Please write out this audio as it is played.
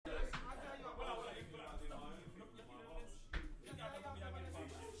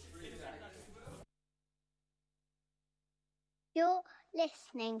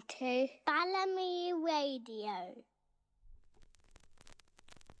listening to Bellamy Radio.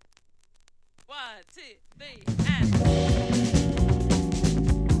 1, 2, 3, and...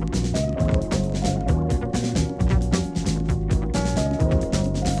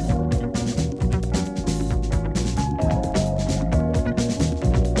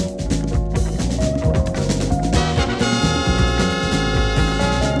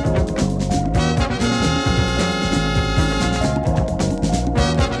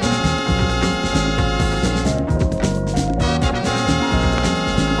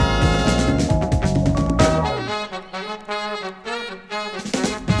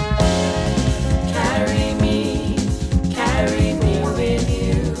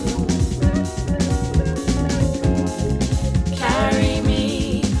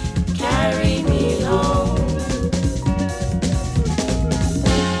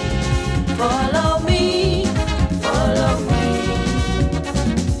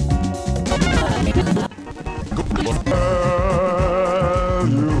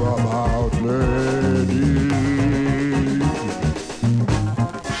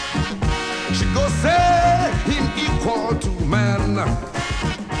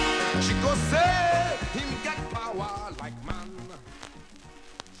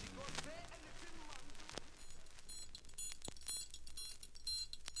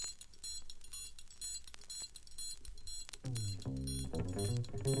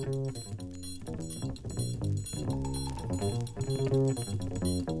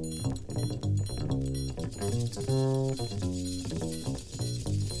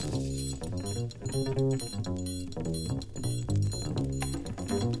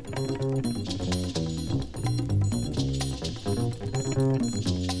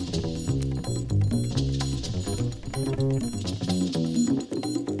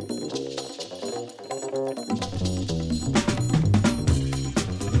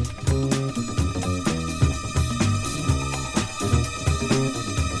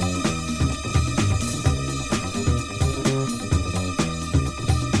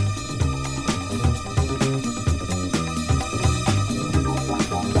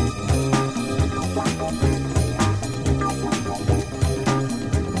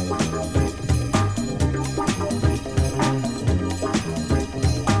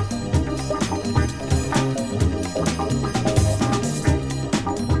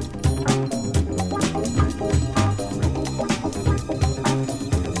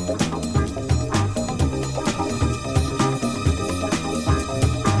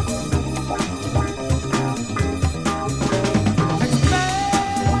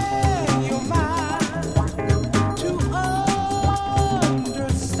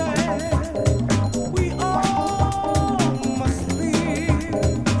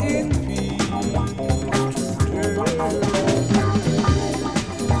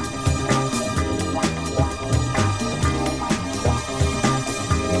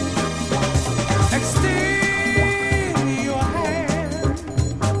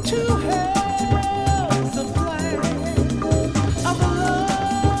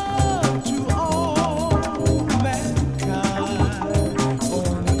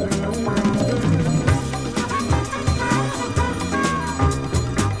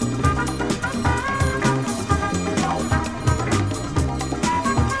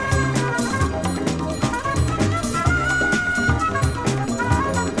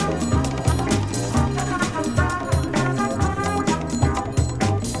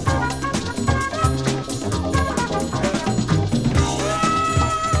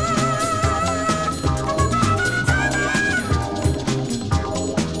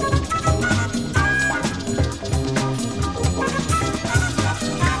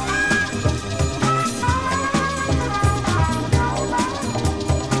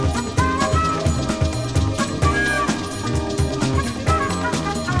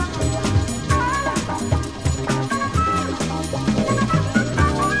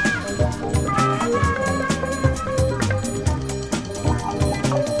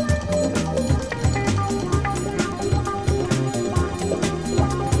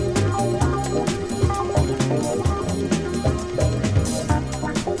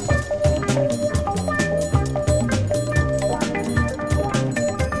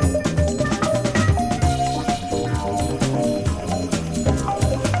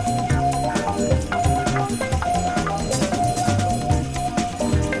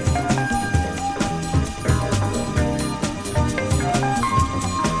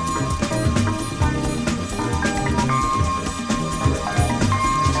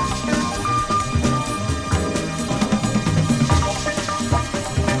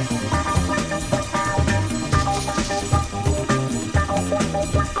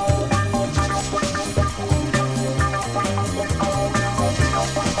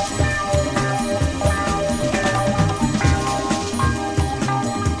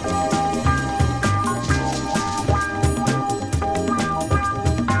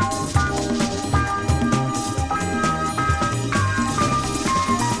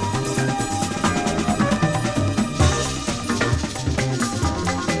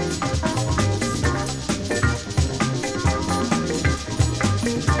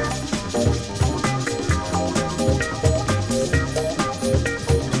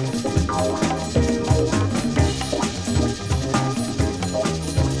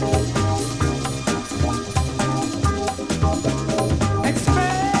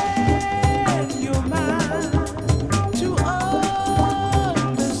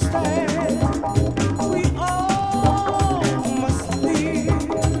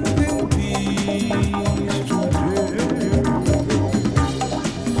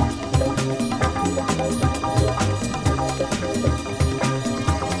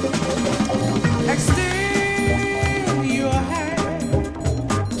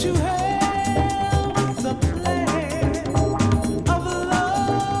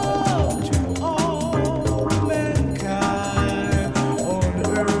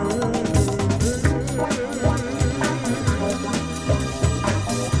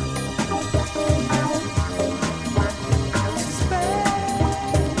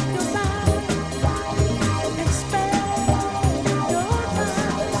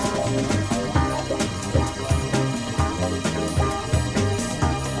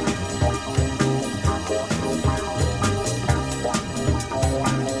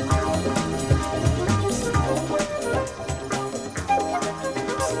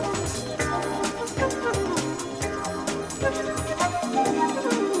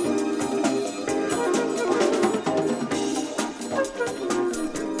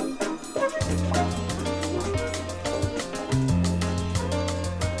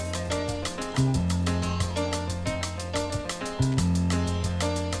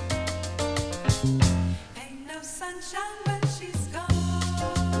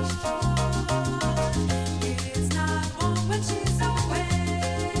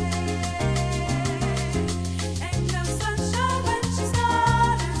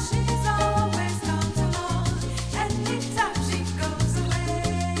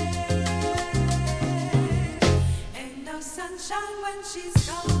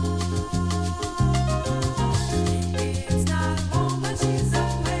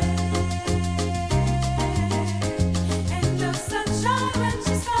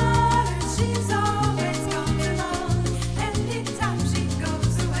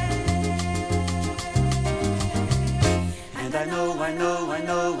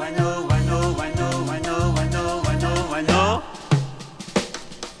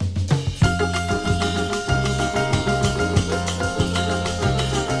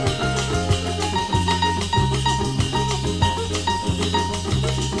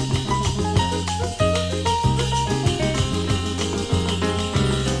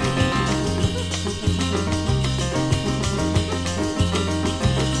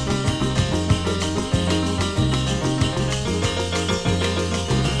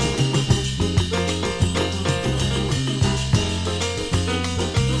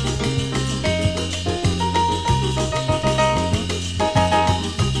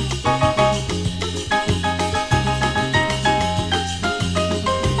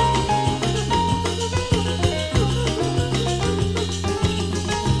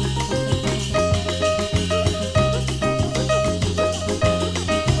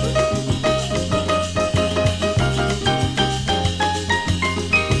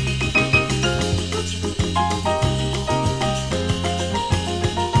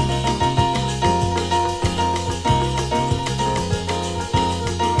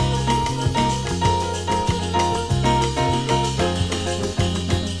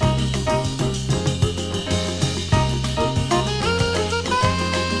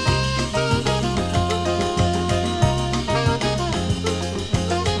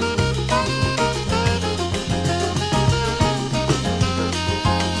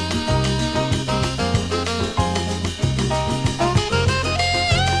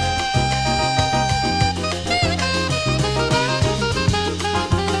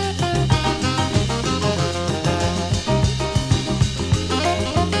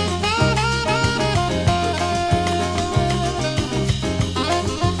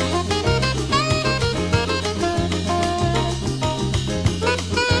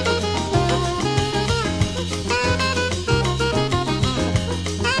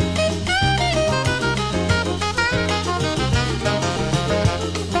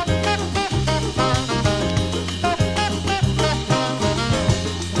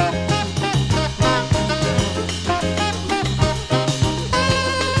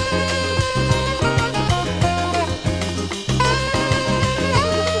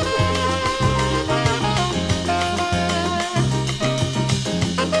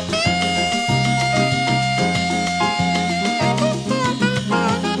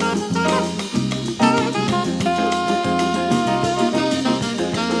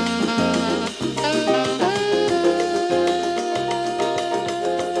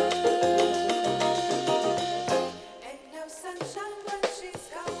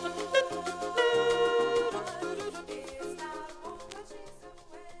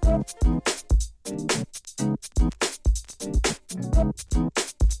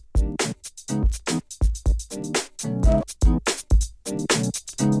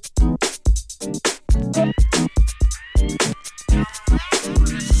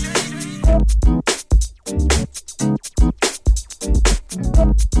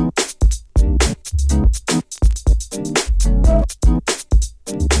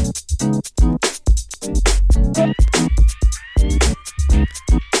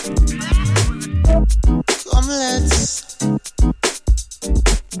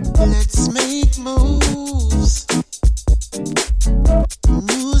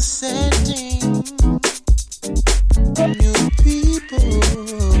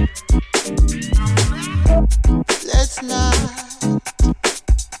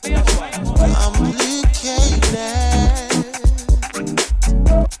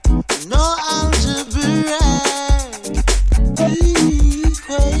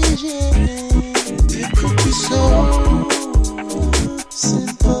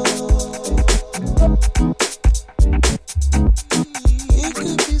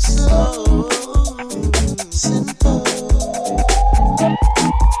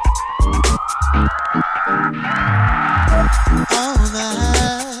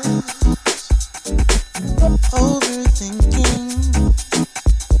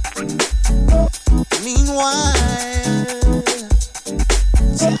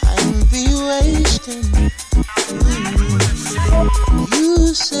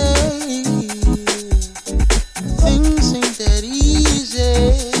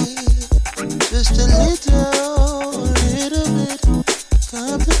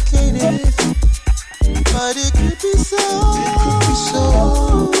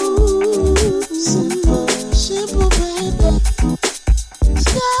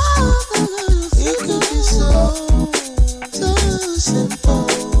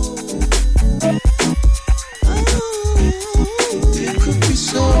 It could be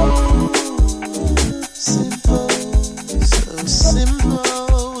so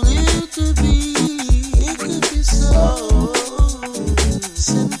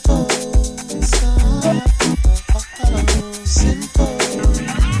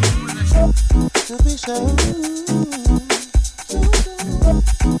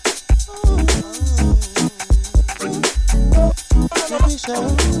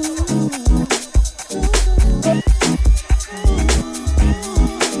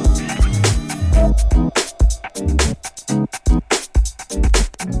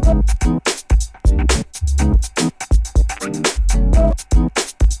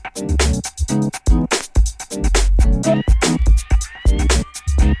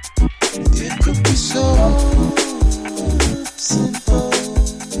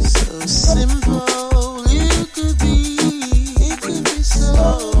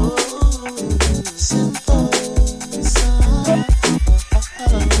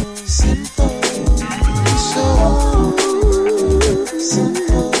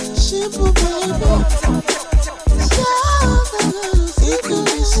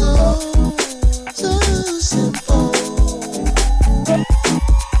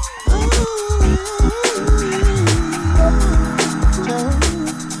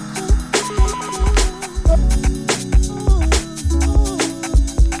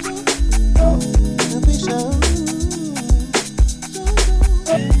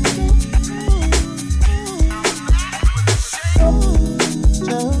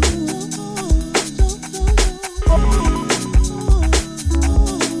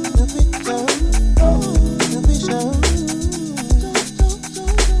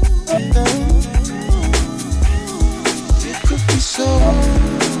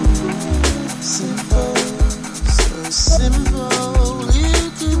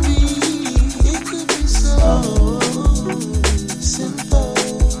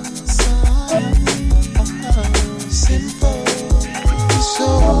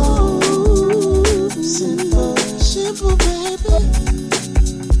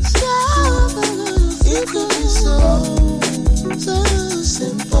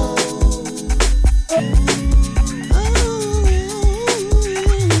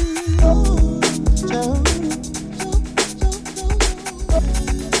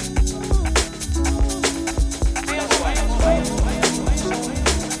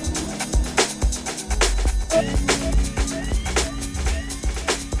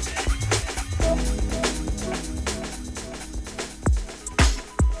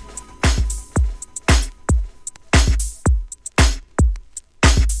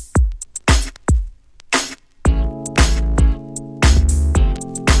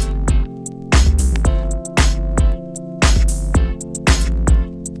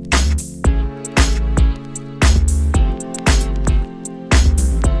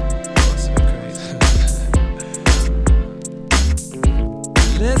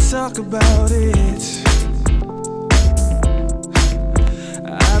Talk about it.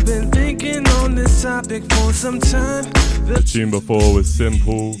 I've been thinking on this topic for some time. The tune before was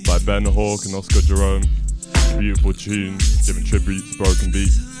Simple by Ben Hawke and Oscar Jerome. Beautiful tune, giving tribute to Broken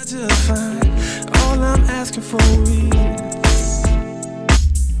Beat. All I'm asking for is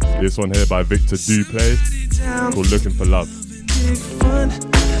this one here by Victor Duplay called Looking for Love. Big fun.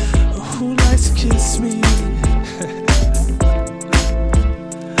 Who likes to kiss me?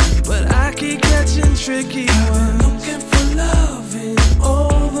 But I keep catching tricky ones. Looking for love in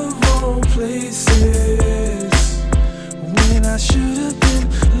all the wrong places, when I should have been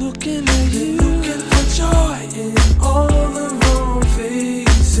looking at you. Looking for joy in all the wrong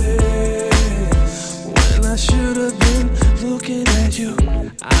faces, when I should have been looking at you.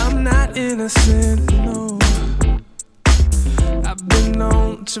 I'm not innocent, no. I've been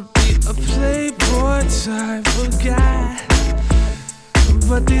known to be a playboy type of guy,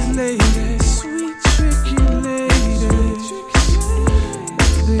 but these ladies, sweet tricky ladies,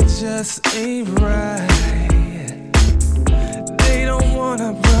 they just ain't right. They don't want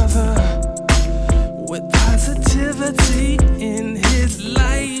a brother with positivity in his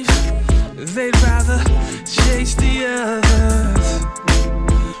life. They'd rather chase the others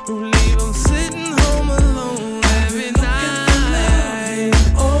who leave them sitting home alone every night.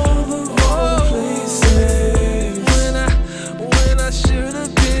 All the wrong places, when I should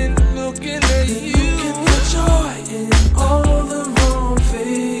have been looking at you. Looking for joy in all the wrong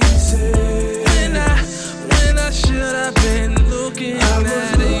faces, when I should have been looking at you.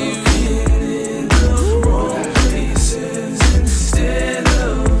 In the wrong places.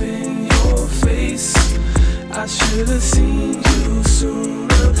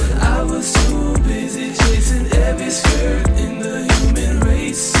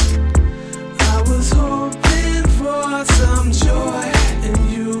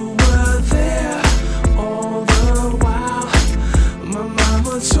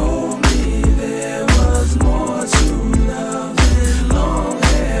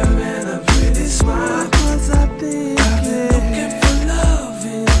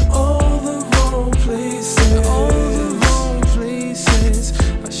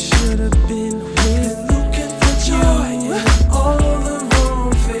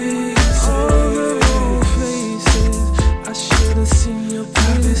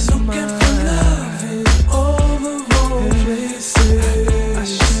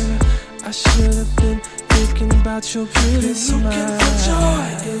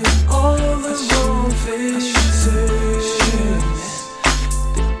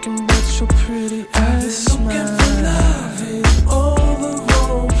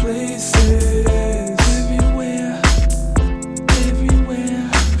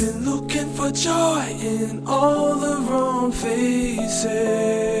 joy in all the wrong faces.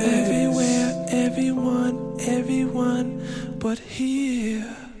 Everywhere, everyone, everyone but here.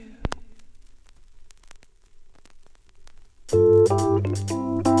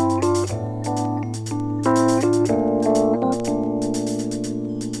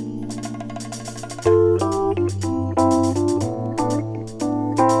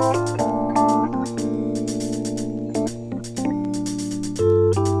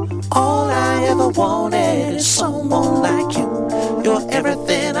 All I ever wanted is someone like you. You're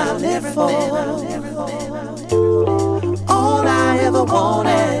everything I live for. All I ever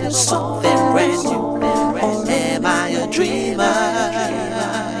wanted is something brand new. Or am I a dreamer?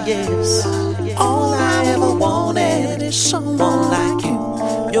 Yes. All I ever wanted is someone like you.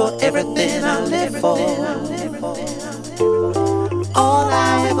 You're everything I live for. All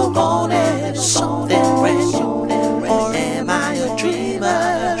I ever wanted is something brand new. Or am I a dreamer?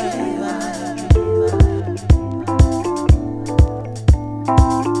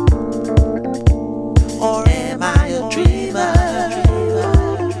 Or am I a dreamer?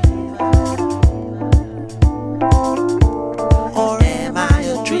 Or am I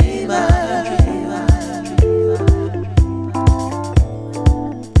a dreamer?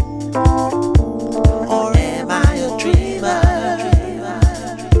 Or am I a dreamer?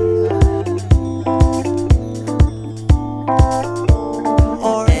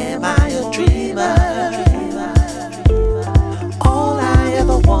 Or am I a dreamer? All I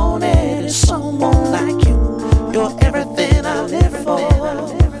ever wanted is someone like you. You're everything I live for.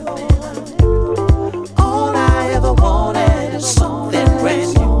 All I ever wanted is something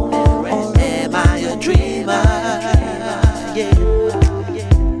brand new. Or am I a dreamer? Yeah.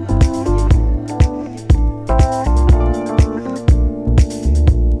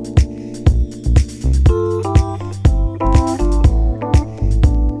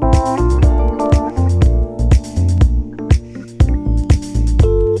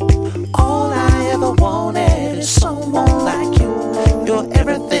 All I ever wanted is someone like you. You're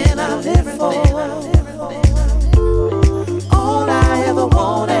everything I live for. All I ever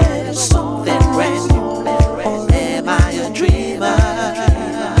wanted is something brand new. Or am I a dreamer?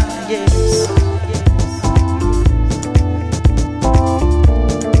 Yes.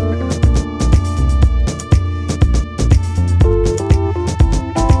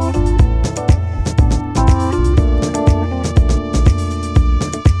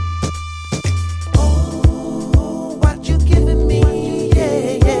 Oh, what you giving me?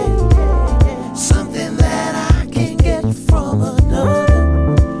 Yeah, yeah. Something that I can get from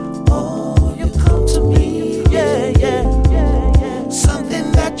another. Oh, you come to me, yeah, yeah.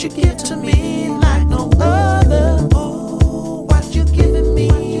 Something that you give to me like no other. Oh, what you giving me?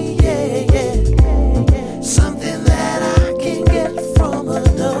 Yeah, yeah. Something that I can get from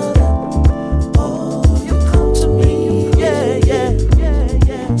another. Oh, you come to me, yeah, yeah.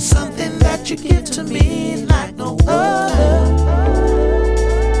 Something that you give to me like no other.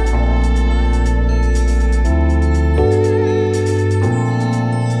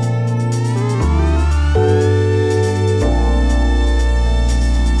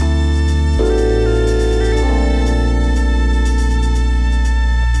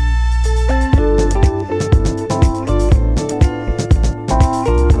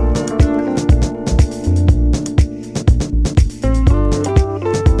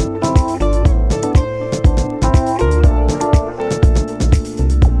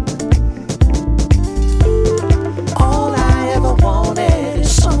 All I ever wanted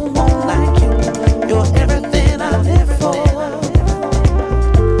is someone like you. You're everything I live for.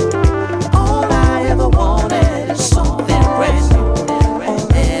 All I ever wanted is something brand new. Or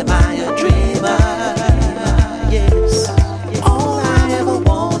am I a dreamer? Yes. All I ever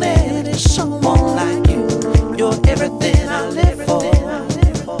wanted is someone like you. You're everything I live for.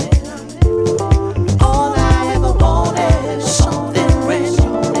 All I ever wanted is something brand new.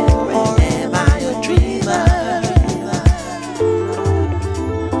 Or am I a dreamer?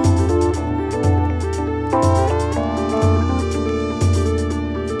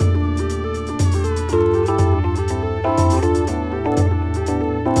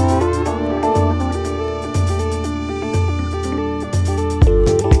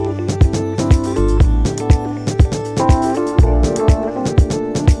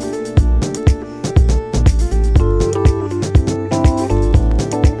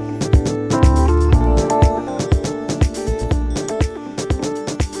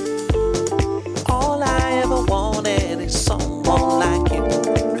 All I ever wanted is someone like you.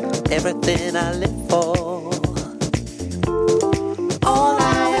 Everything I live for. All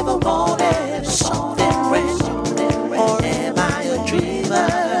I ever wanted is something brand new. Or am I a dreamer?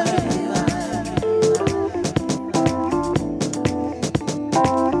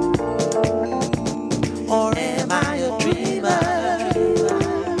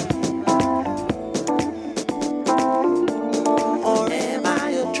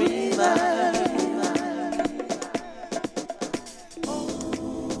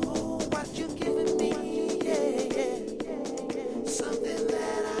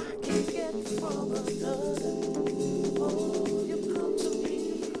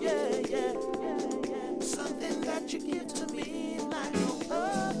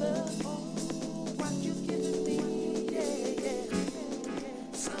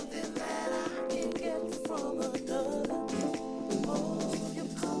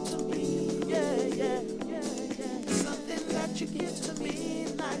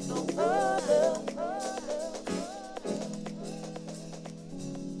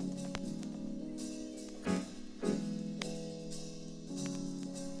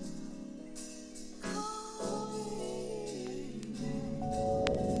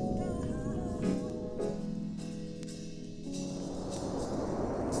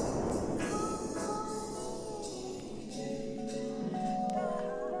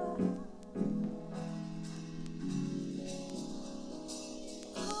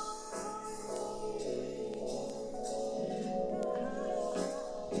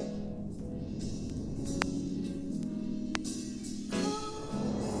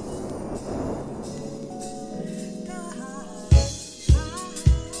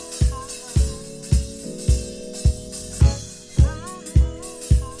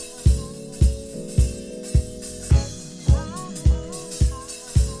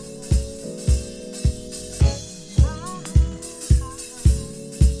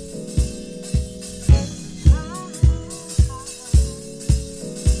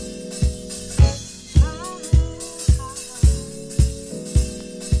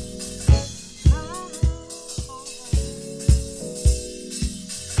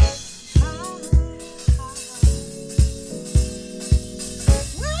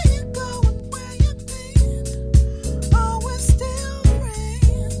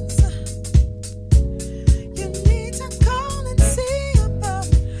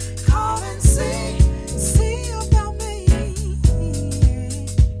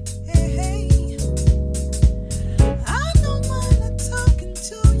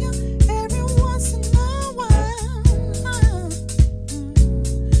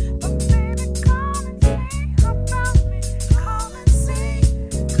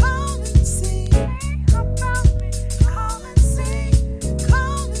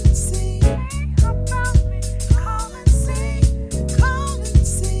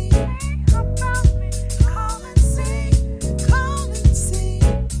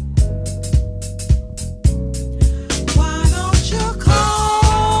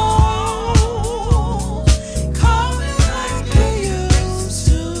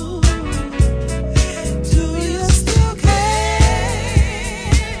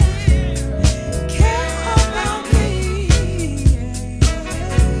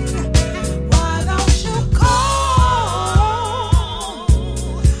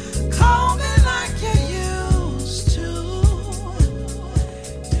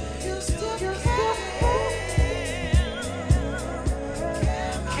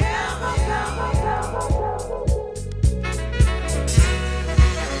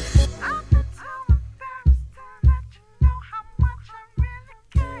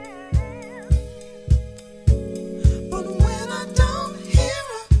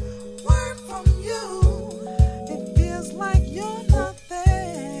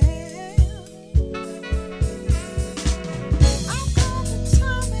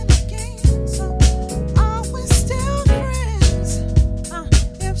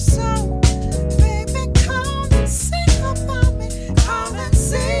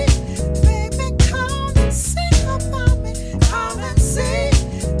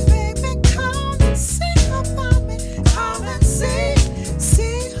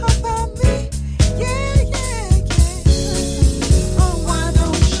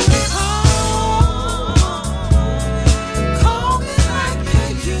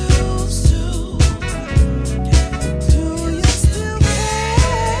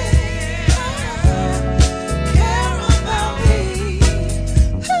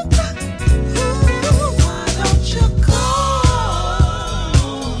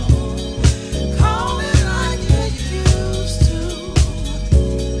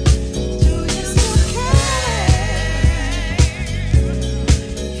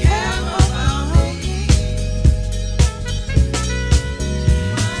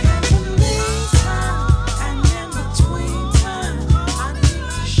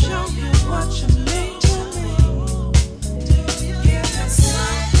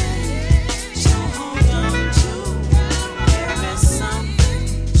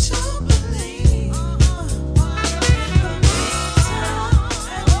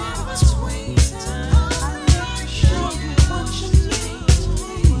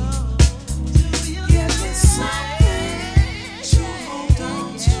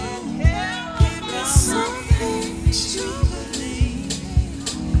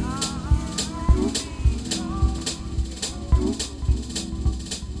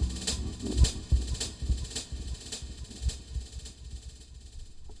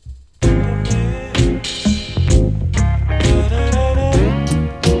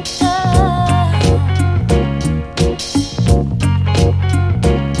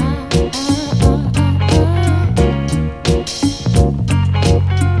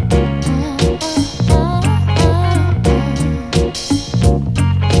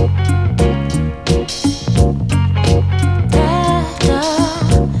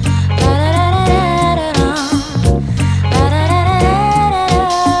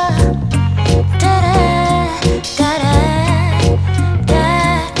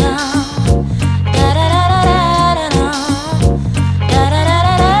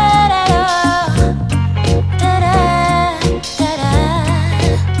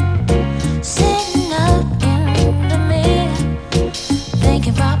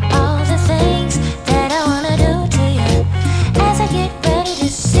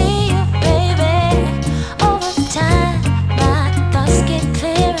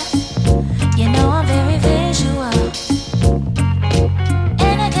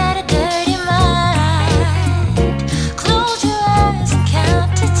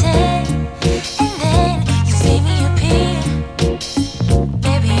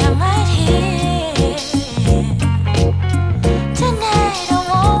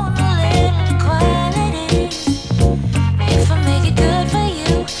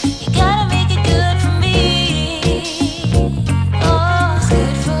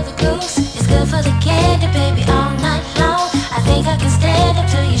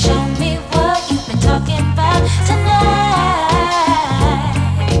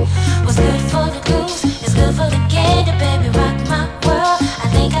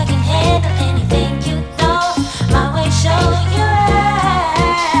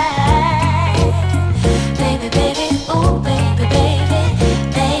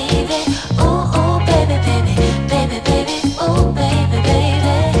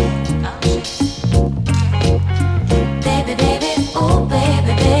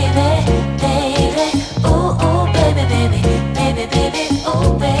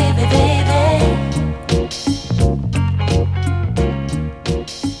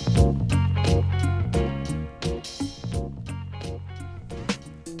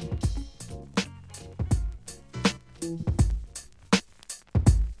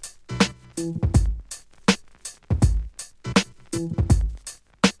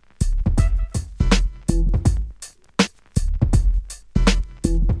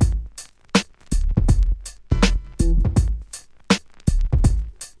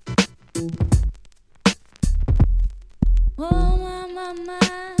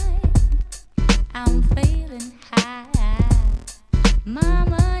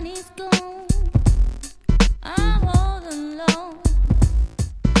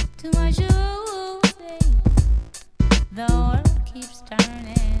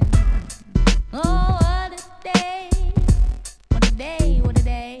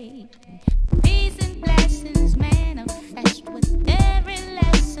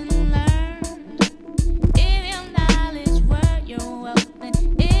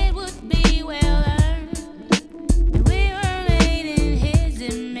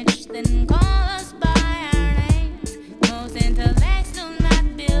 Call us by our names. Most intellects do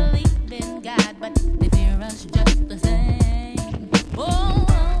not believe in God.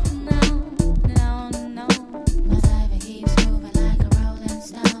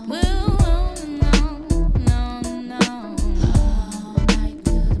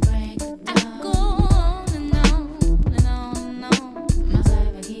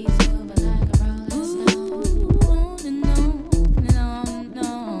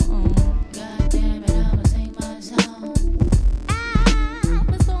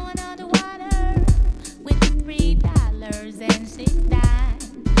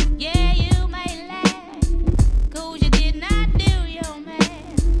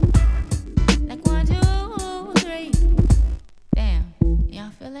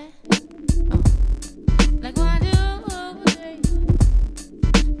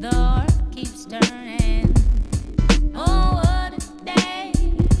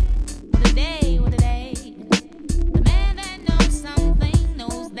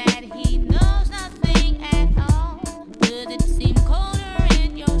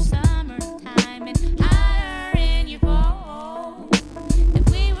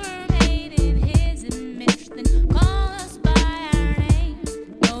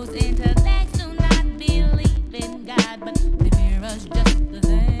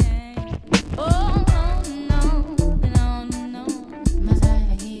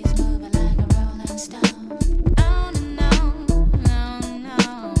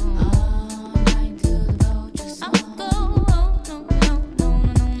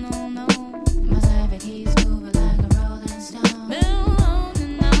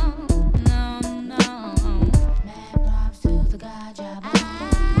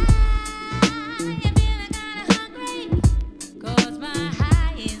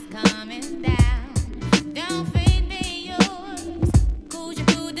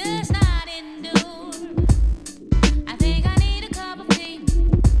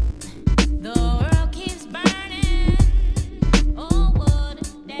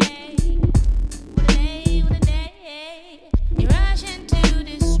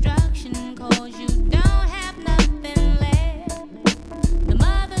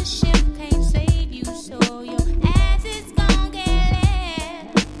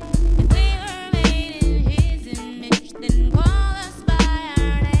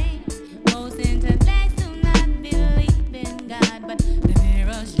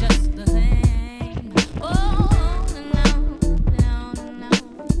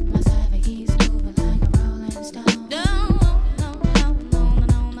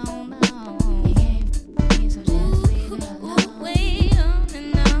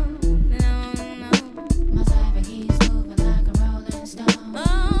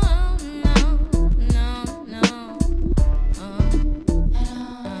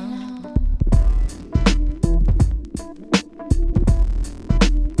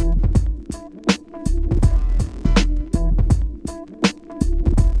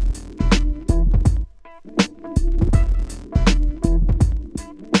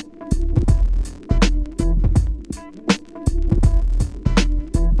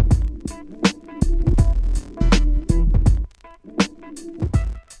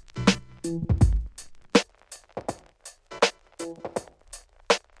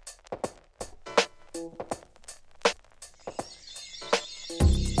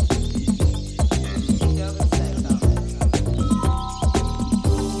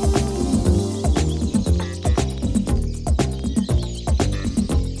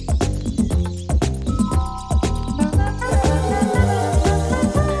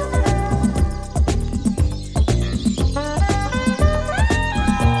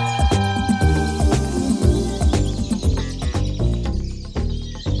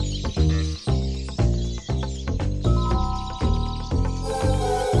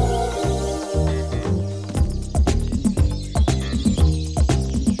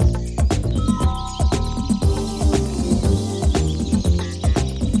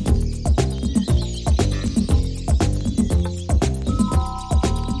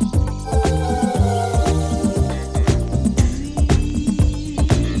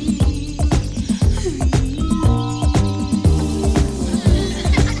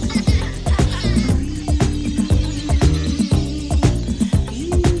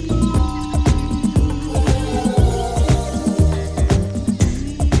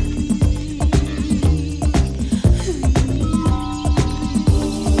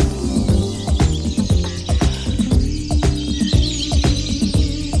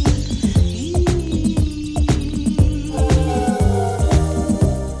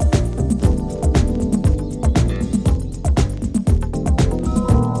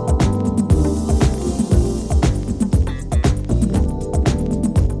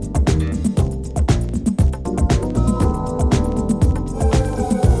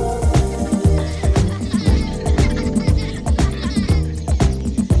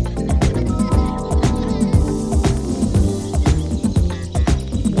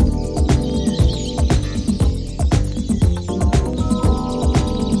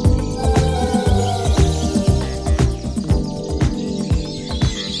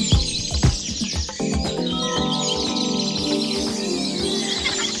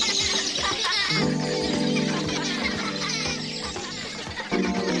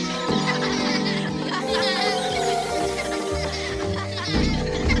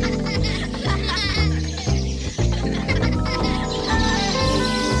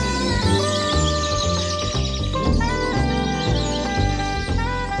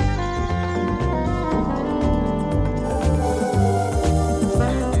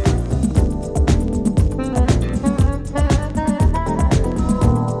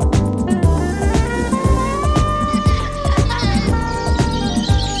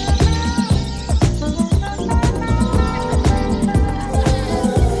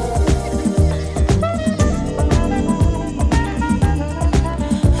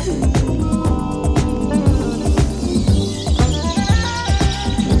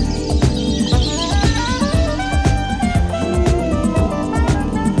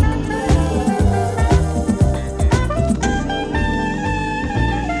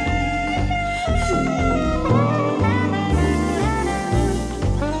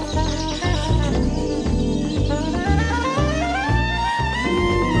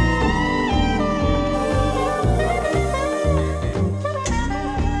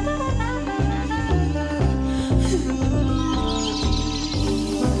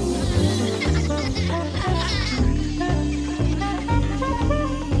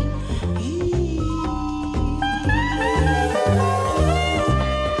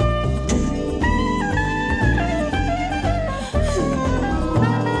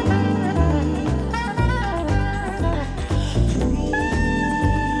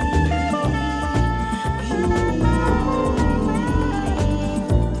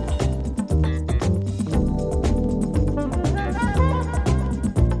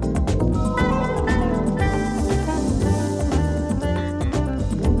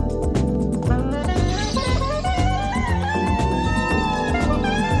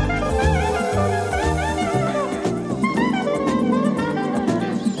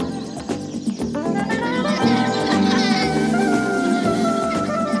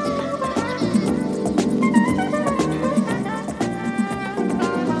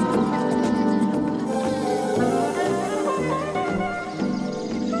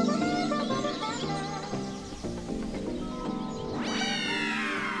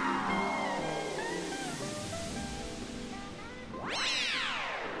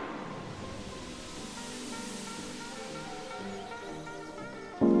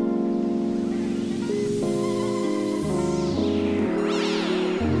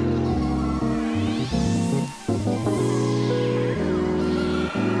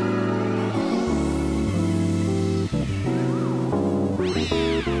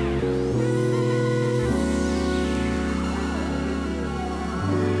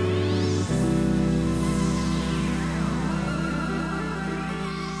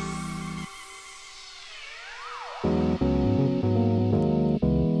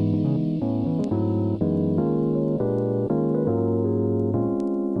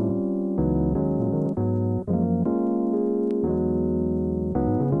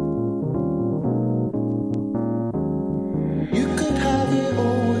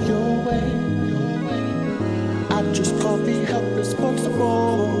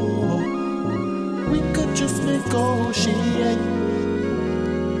 negotiate,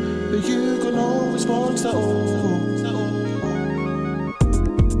 but you can always force the old.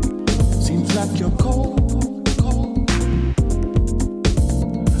 Seems like you're cold, cold.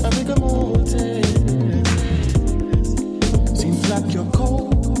 I think I'm haunted. Seems like you're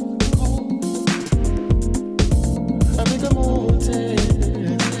cold, cold. I think I'm haunted.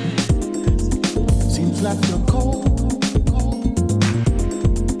 Seems like you're cold, cold.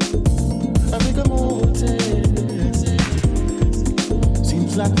 I think I'm haunted.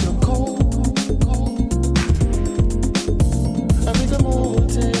 Seems like you're cold, cold. I think I'm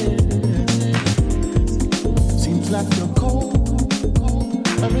haunted. Seems like you're cold, cold.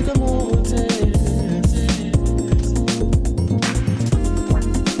 I think I'm haunted.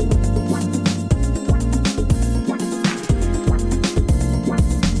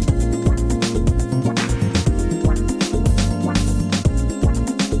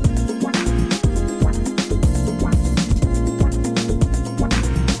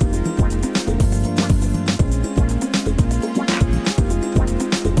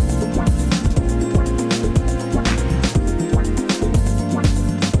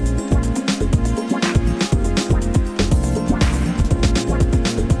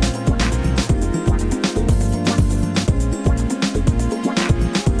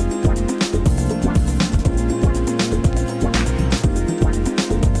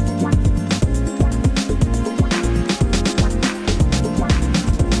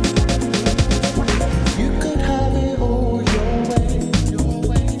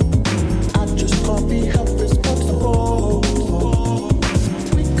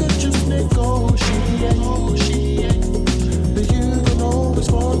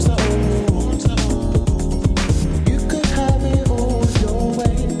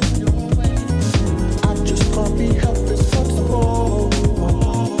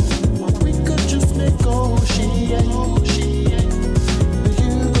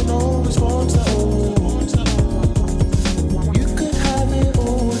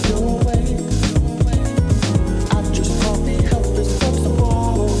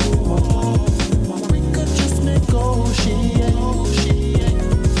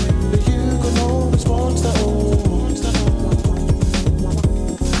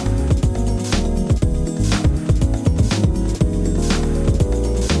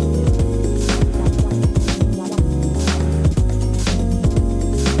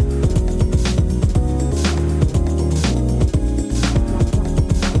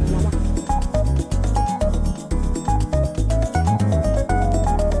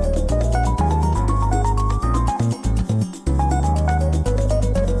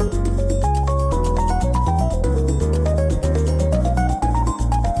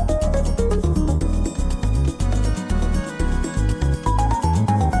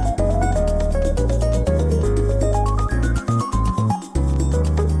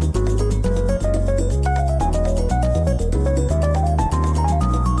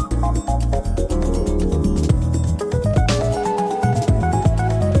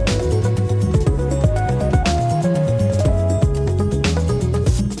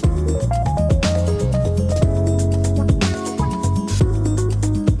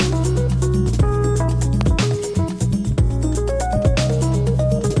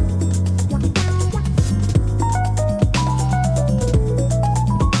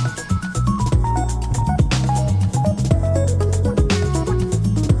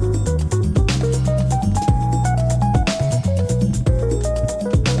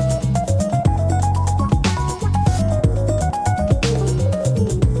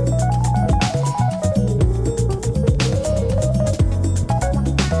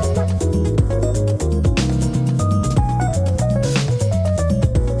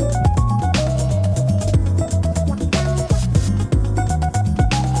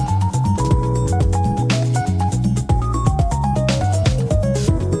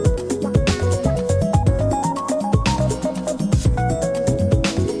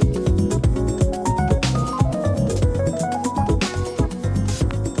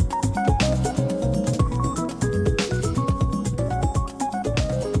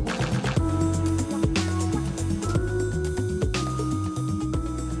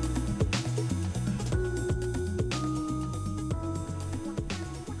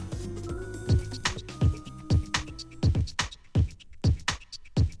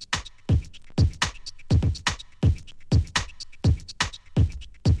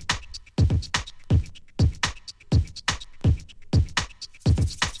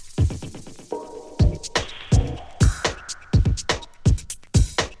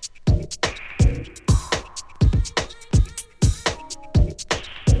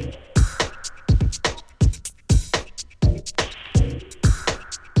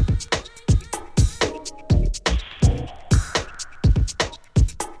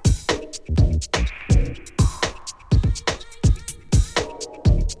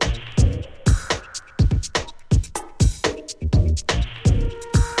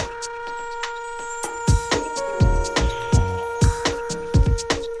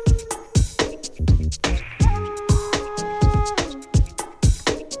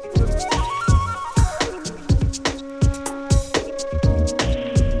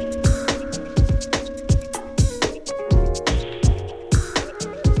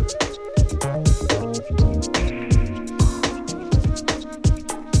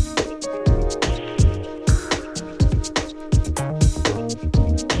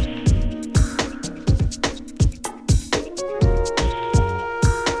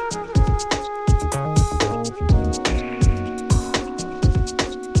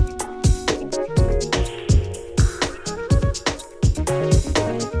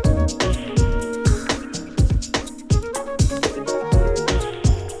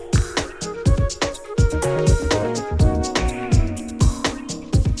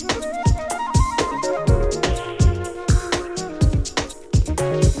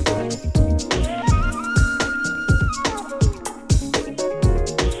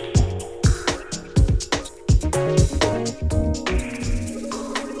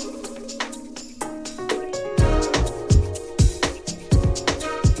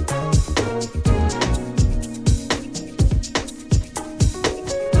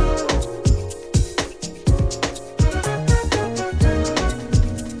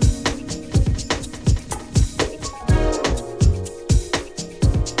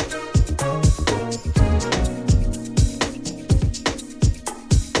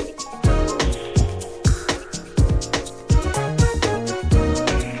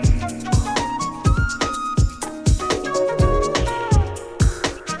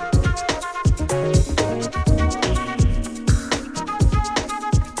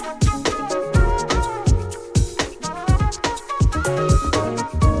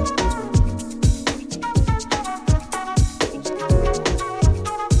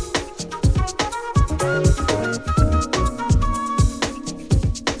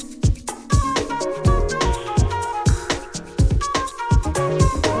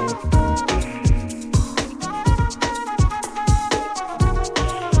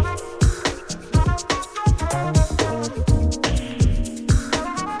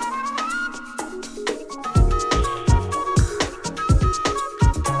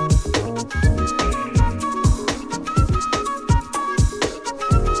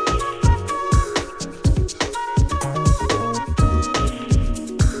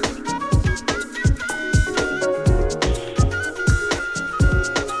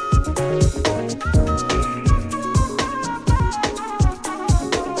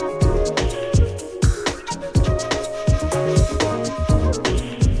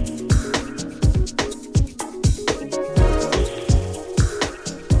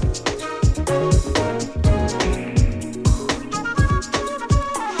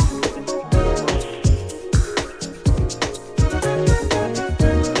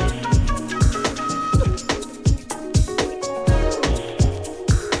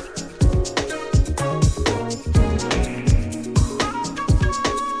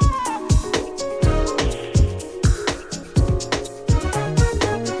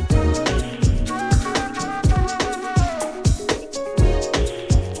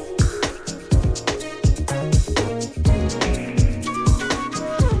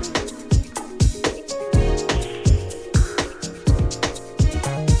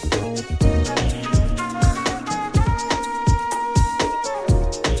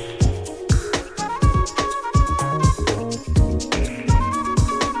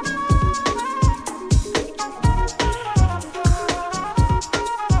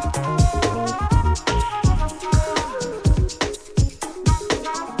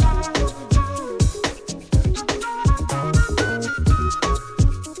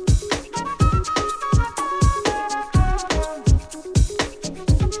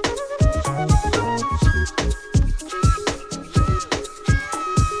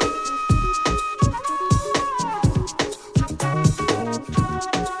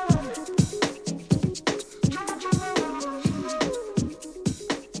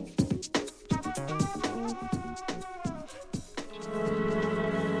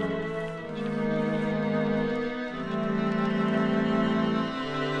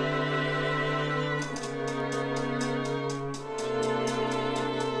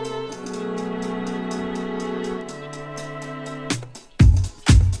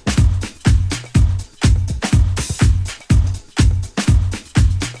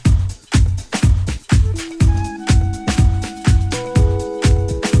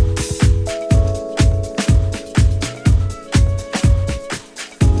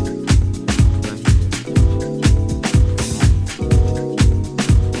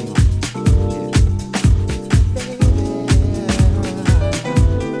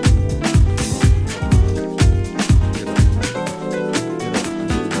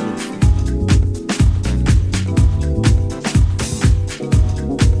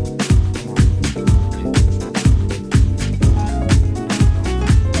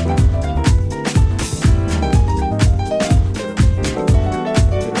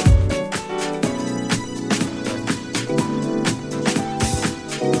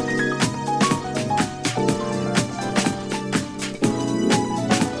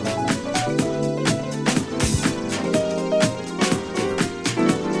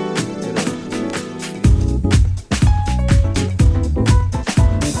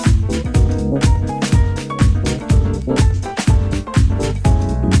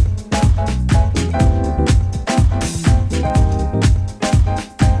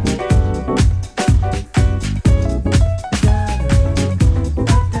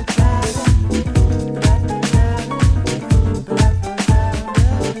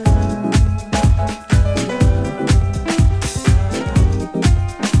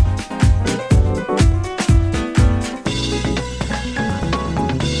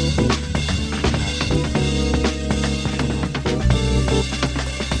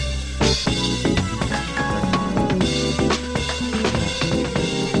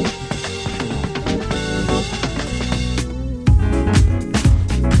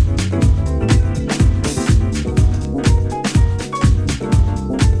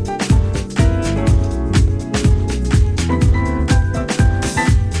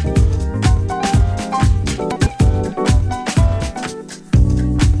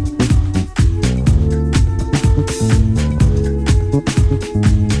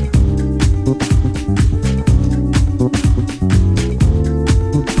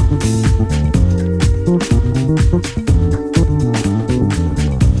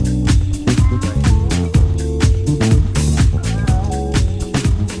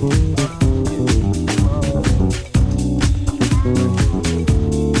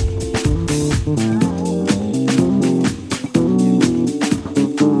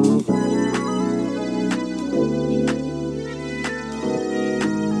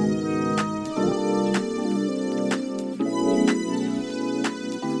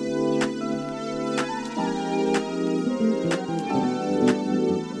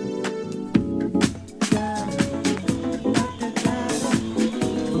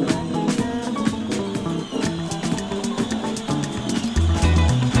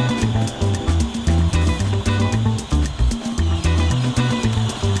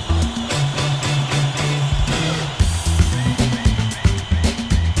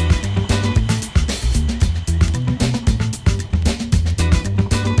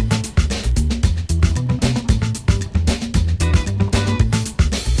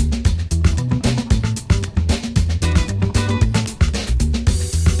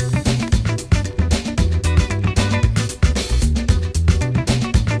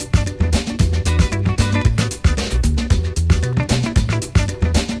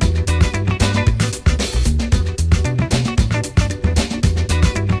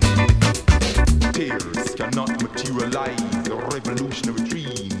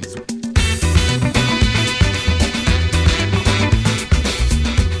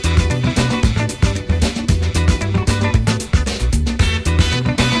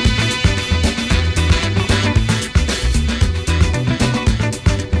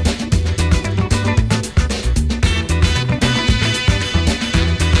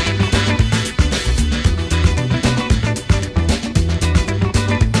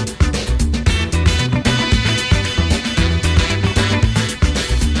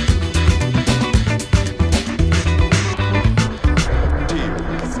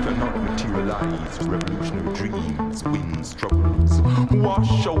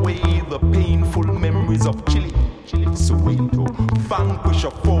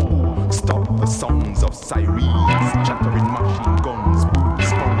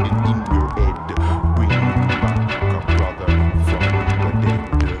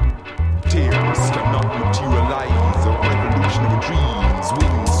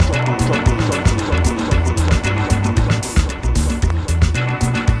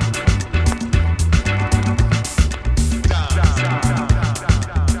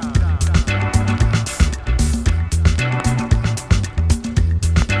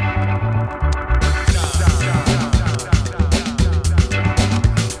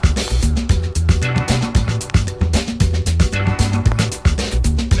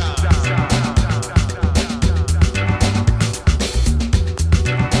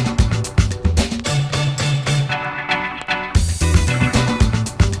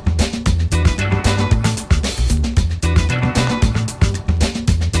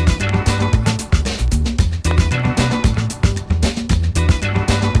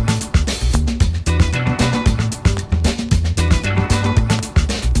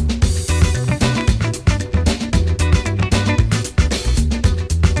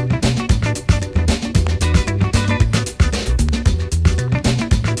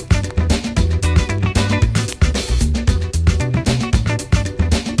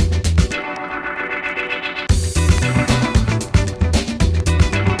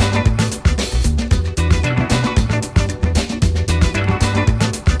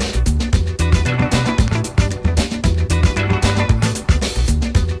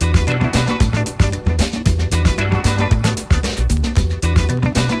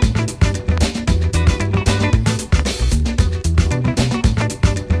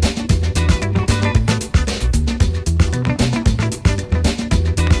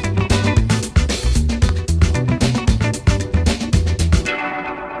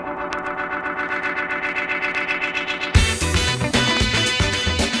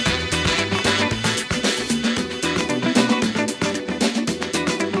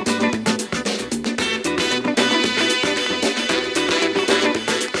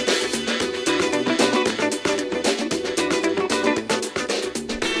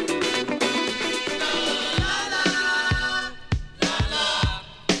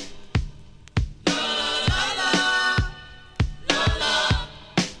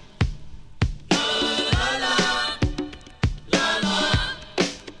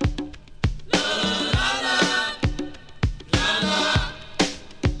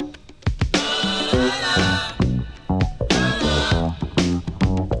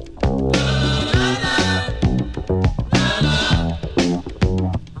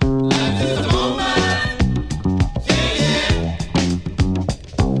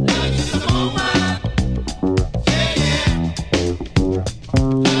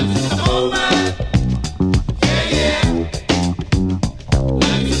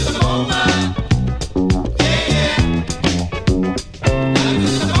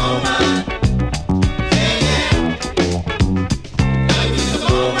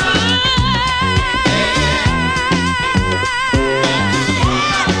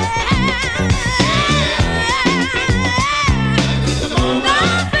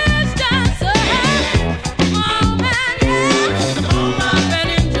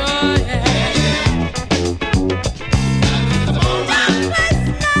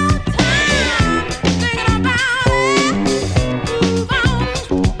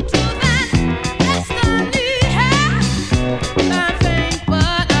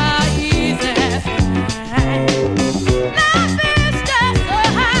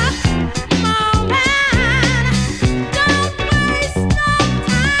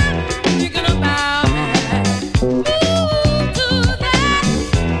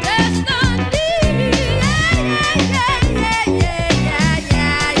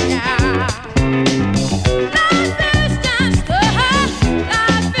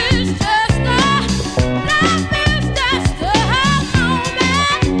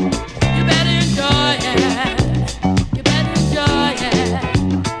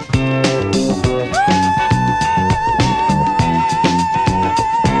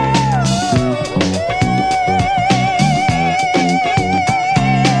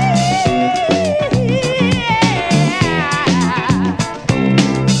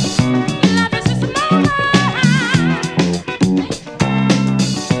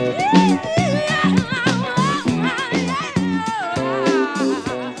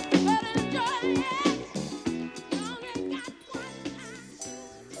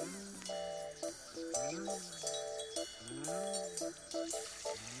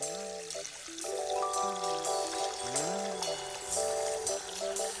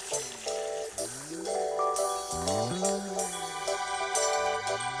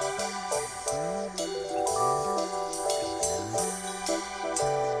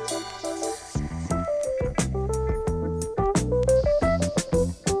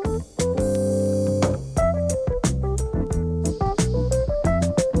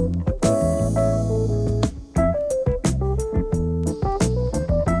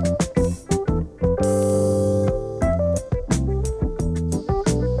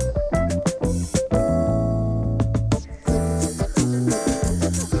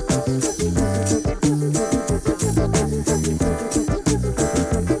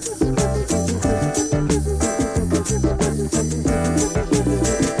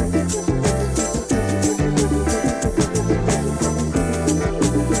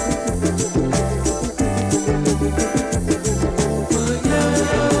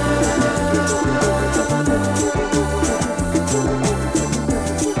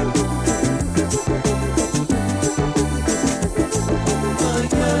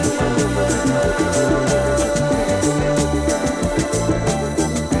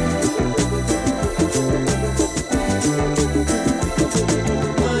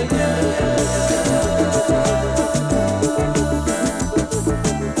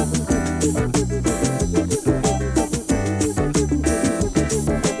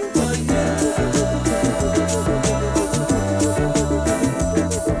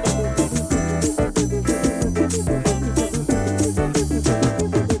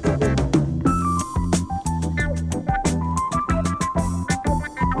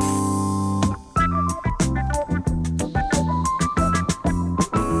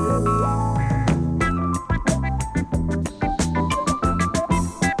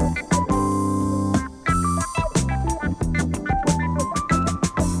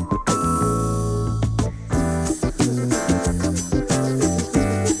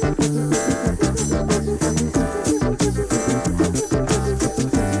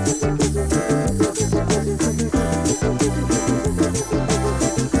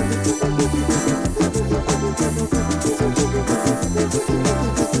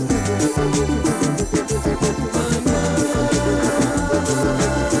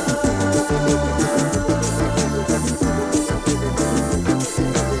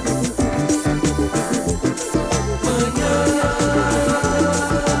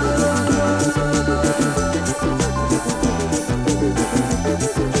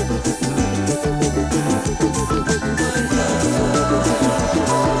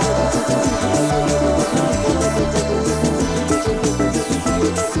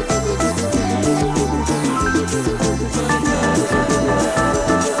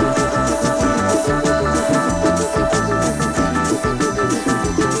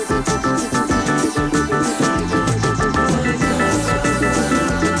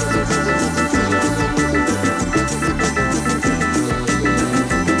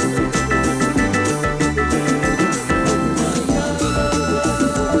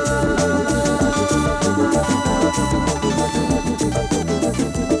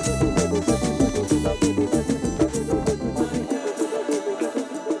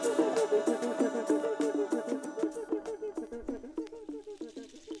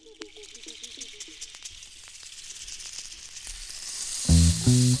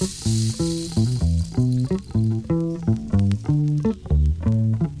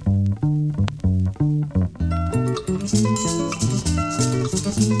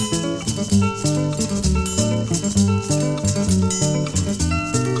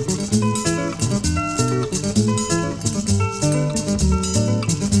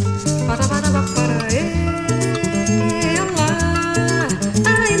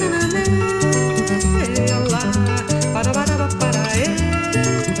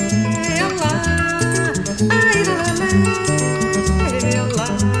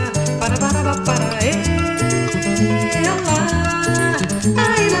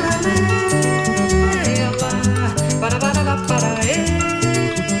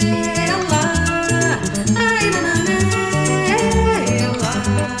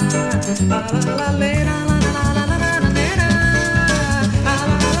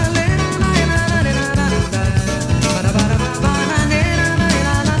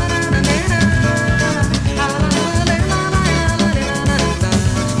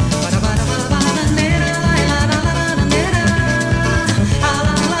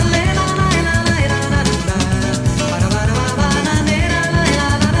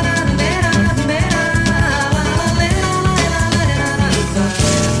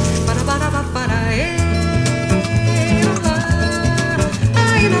 Para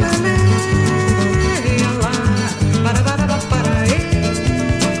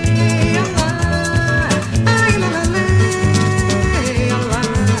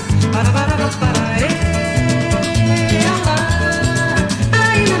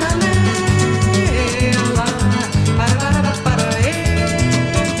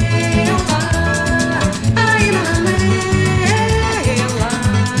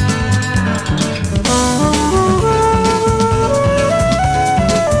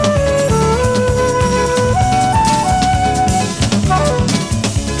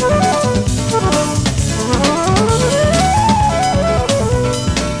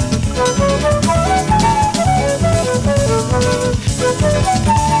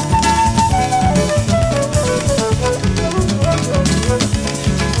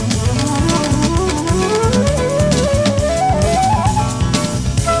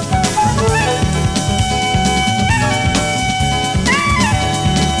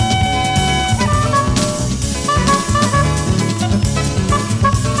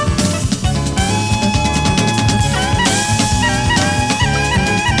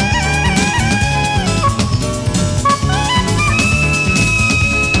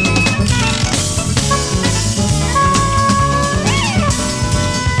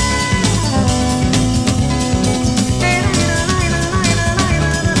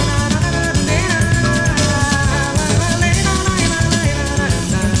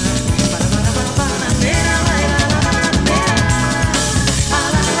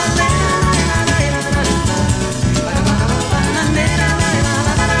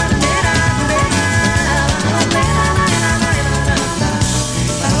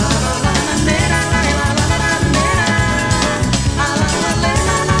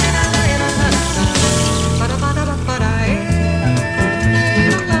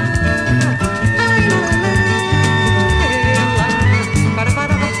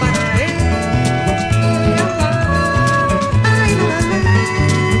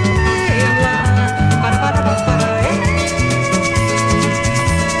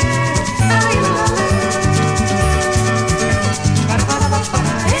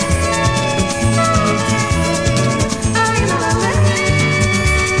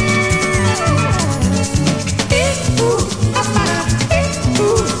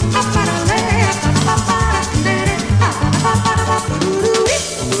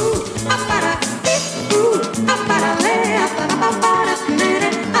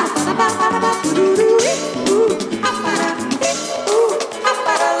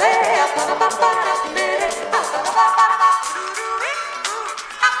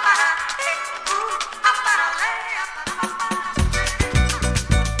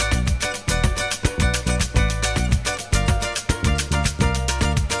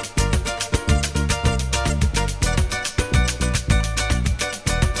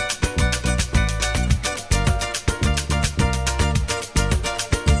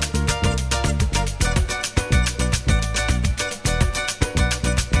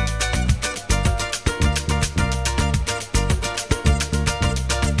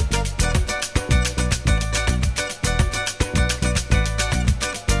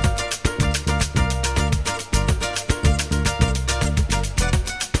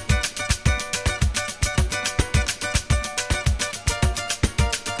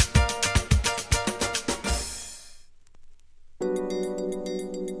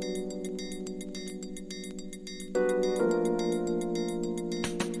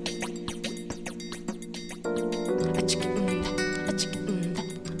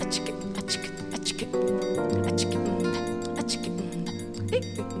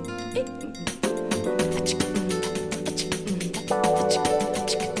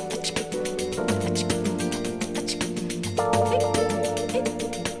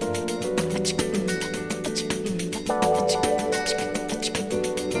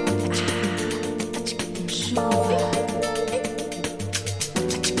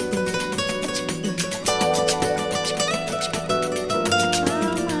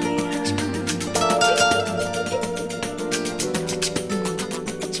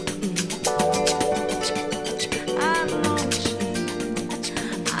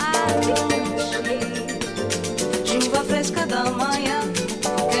Chuva fresca da manhã,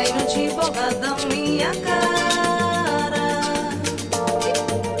 cai no tiboga da minha cara.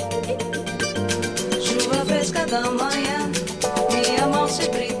 Chuva fresca da manhã, minha mão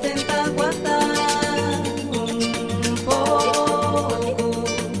sempre tenta guardar um pouco.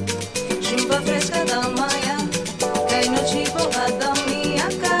 Chuva fresca da manhã, cai no tiboga da minha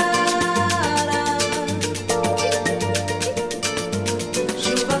cara.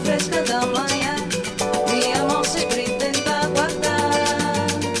 Chuva fresca da manhã, minha mão sempre tenta guardar.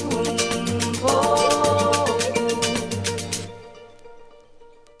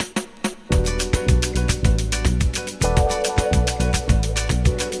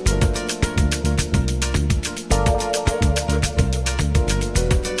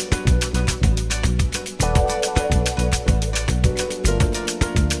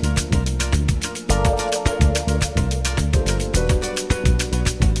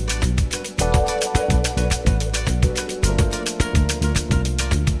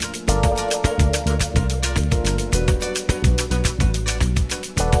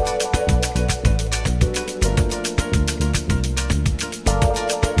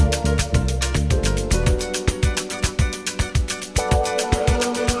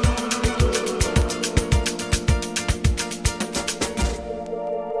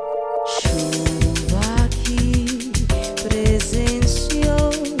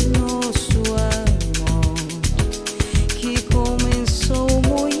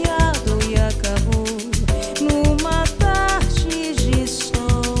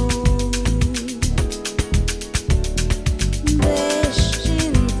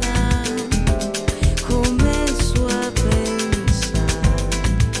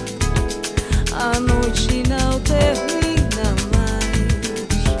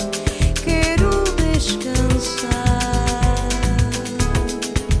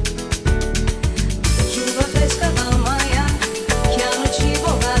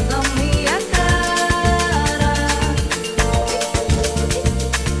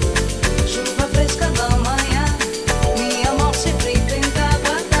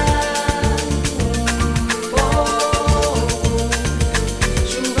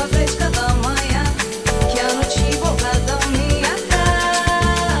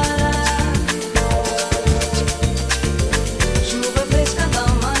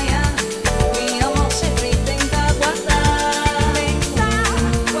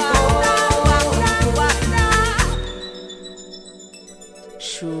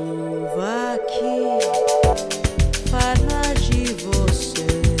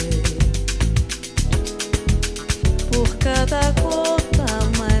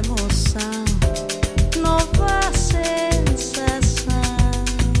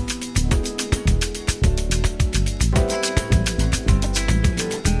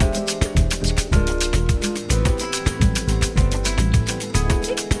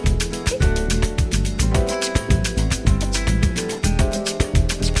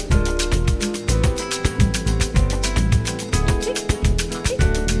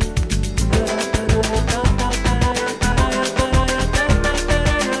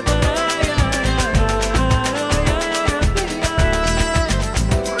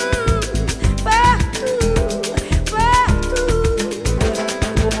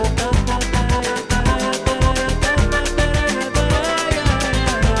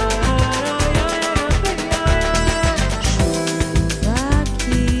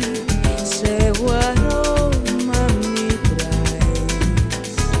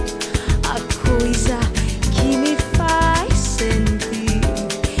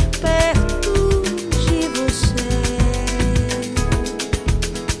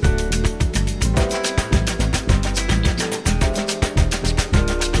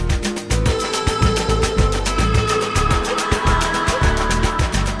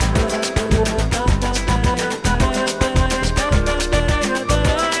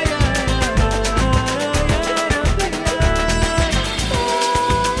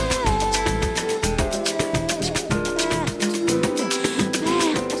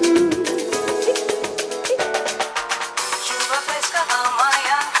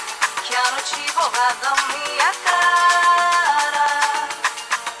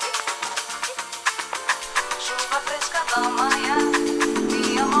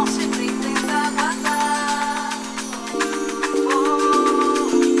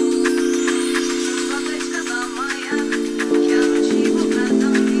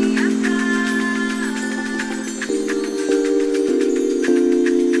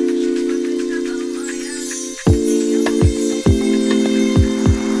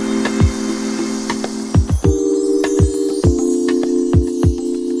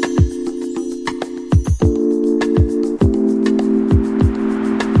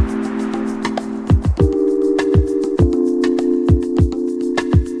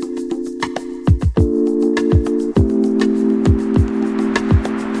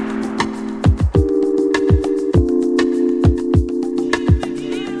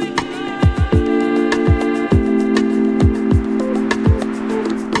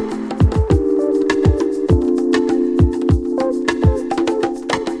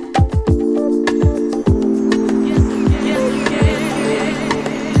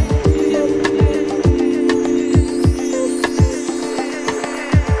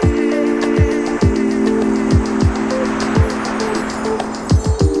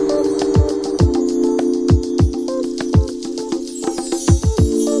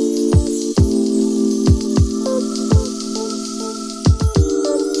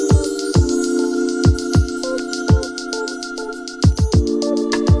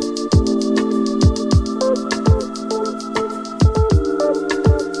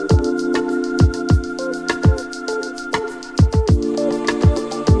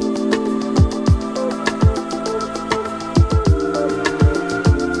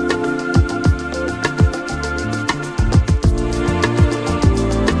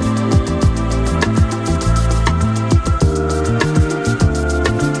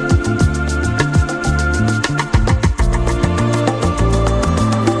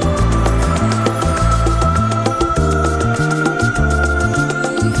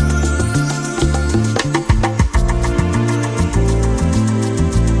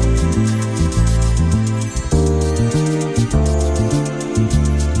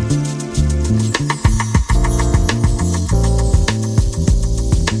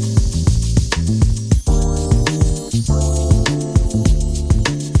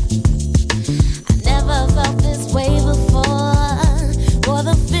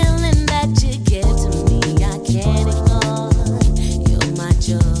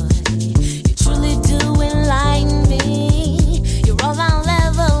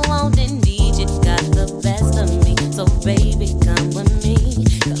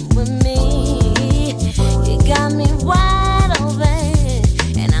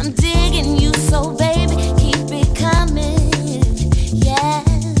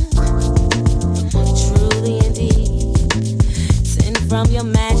 from your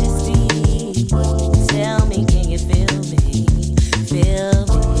majesty. Tell me, can you feel me? Feel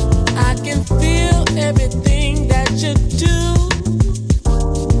me? I can feel everything that you do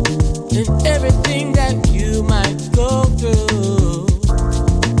and everything that you might go through.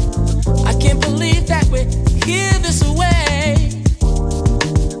 I can't believe that we're here this way.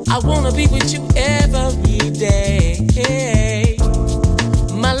 I wanna be with you every day.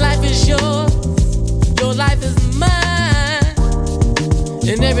 My life is yours, your life is mine,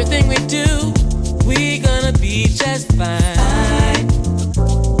 and everything we do, we gonna be just fine.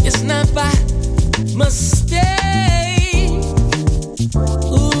 It's not by mistake.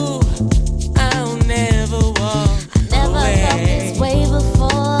 Ooh, I'll never walk away. Never felt this way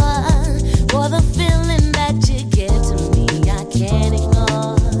before. For the feeling that you give to me, I can't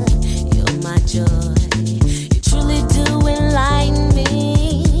ignore. You're my joy. You truly do enlighten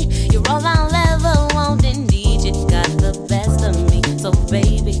me. You're all I'll ever want and need. You got the best of me. So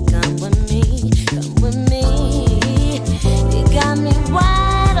baby, come with me. Come with me. You got me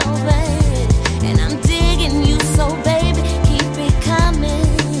wide open, and I'm digging you. So baby, keep it coming.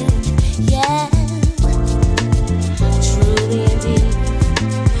 Yeah. Truly indeed,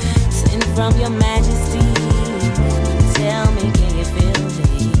 sent from your majesty. Tell me, can you feel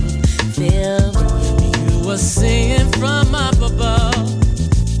me? Feel me? You were singing from up above.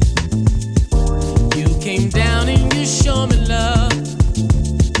 You came down and you showed me love.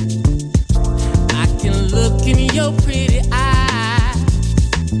 I can look in your pretty eyes.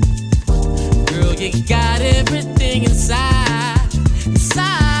 Girl, you got everything inside.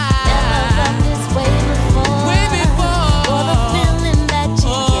 Never felt this way before. Way before. For the feeling that you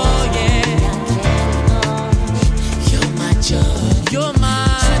Oh, give me, I can't ignore. You're my joy. You're my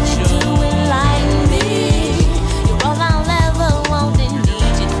Truly do joy. enlighten me. You're all I'll ever want and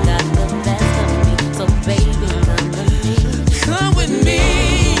need. You got the best of me. So baby, come with me. Come with me.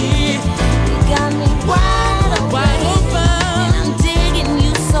 You got me wide open, Wide open. and I'm digging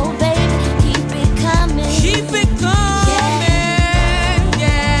you. So baby, keep it coming. Keep it coming.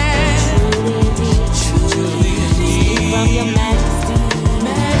 Yeah. Truly indeed, Truly from your majesty.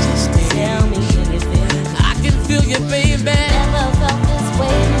 Tell me, can you feel me? I can feel you, baby. Never felt this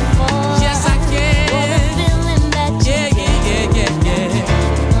way before. Yes, I For the can. feeling that you Yeah, yeah, yeah, yeah, yeah.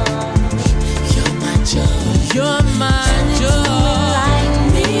 You're my joy. You're my joy. enlighten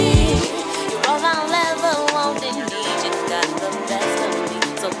me. You're all I'll ever want and need. You got the best of me.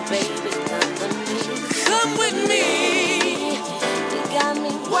 So baby, come with me. Come with me. You got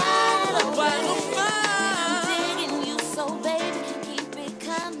me wide open. Wide I'm open. digging you. So baby, keep it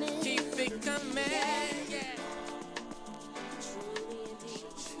coming. Keep it coming. Yeah. Truly indeed.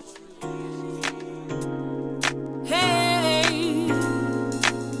 Hey.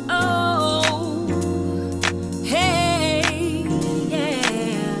 Oh. Hey.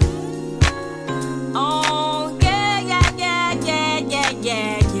 Yeah. Oh, yeah, yeah, yeah, yeah, yeah,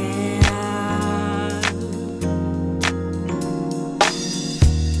 yeah, yeah.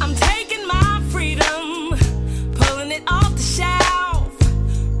 I'm taking my freedom, pulling it off the shelf,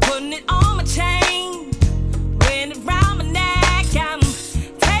 putting it on my chain.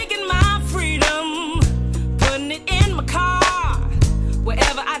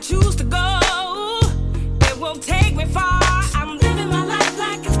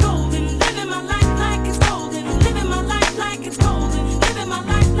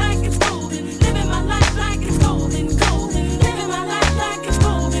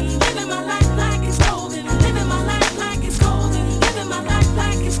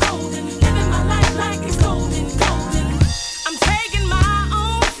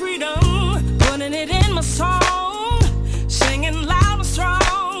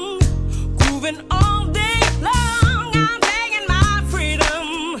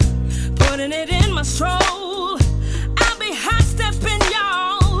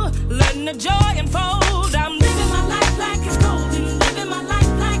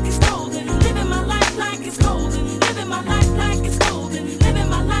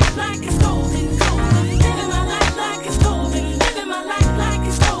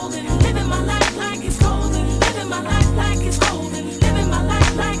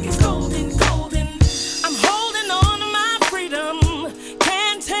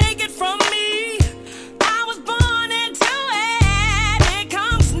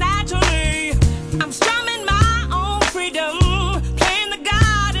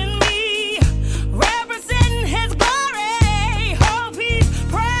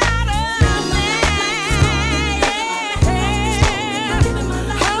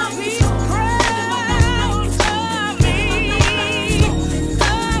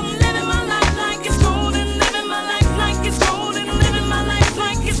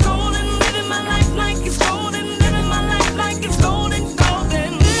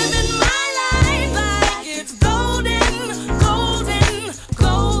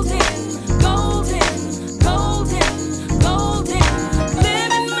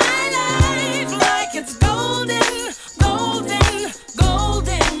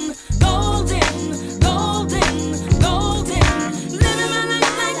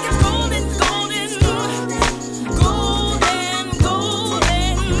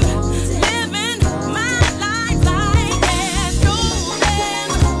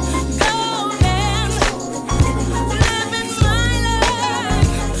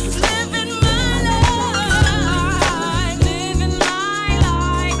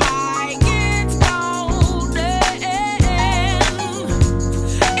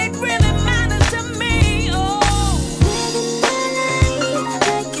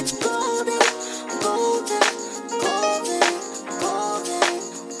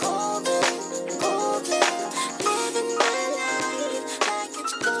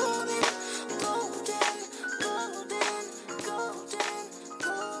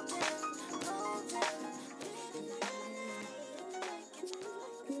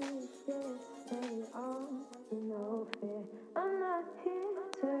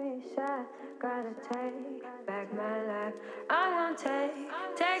 gon'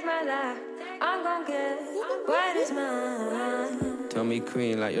 take my life. I'm gon' get what is mine. Tell me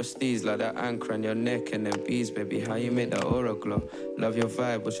queen, like your steez, like that anchor on your neck and them bees, baby. How you make that aura glow? Love your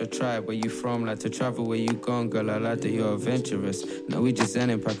vibe, what's your tribe? Where you from? Like to travel, where you gone, girl? I like that you're adventurous. Now we just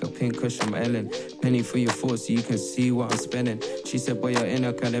ending, pack a pink kush from Ellen. Penny for your thoughts so you can see what I'm spending. She said, boy, you're in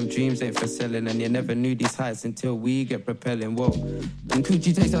her, cause them dreams ain't for selling. And you never knew these heights until we get propelling. Whoa. And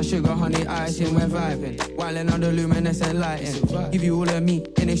coochie takes our sugar, honey, icing, we're vibing. Wildin' under luminescent lighting. Give you all of me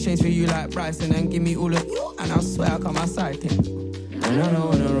in exchange for you like Bryson. And give me all of you, and I swear I'll come my side thing. And I don't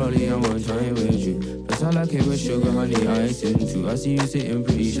wanna rollie, I wanna try with you. Plus I like it with sugar, honey, icing too. I see you sitting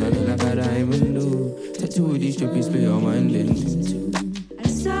pretty, shining like a diamond do. Tattoo with these strippies, split your mind into. I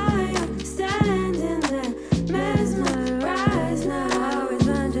saw you standing there, mesmerized now. I was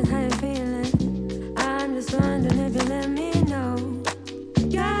wondering how you're feeling. I'm just wondering if you let me know.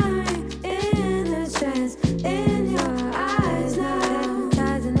 Got me in a trance, in your eyes now.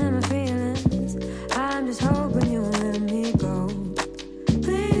 Hypnotizing in my feelings. I'm just hoping you won't let me go.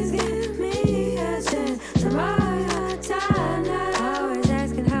 Please give me a chance to borrow your time now. Always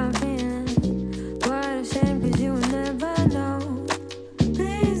asking how I'm feeling. What a shame, cause you will never know.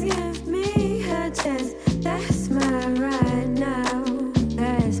 Please give me a chance. That's my right now.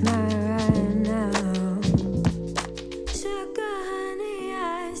 That's my right now. Sugar, honey,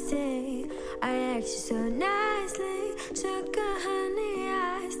 iced tea. I asked you so nicely. Sugar, honey,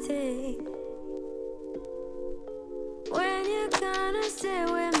 iced tea. When you gonna stay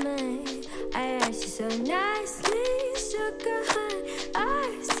with me? I asked you so nicely. Sugar, honey,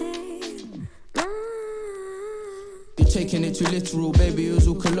 iced tea. You're taking it too literal, baby, it was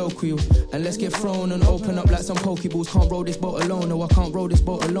all colloquial. And let's get thrown and open up like some pokeballs. Can't roll this boat alone, no, I can't roll this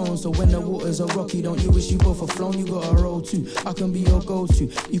boat alone. So when the waters are rocky, don't you wish you both have flown? You gotta roll too, I can be your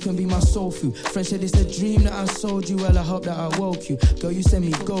go-to. You can be my soul food. Friend said it's a dream that I sold you, well I hope that I woke you. Girl, you send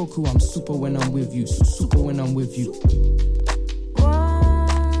me Goku, I'm super when I'm with you. Super when I'm with you.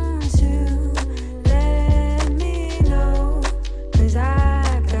 Won't you let me know? 'Cause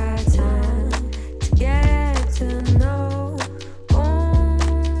I got time to get to know.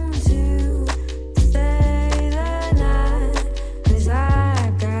 Won't you stay the night? 'Cause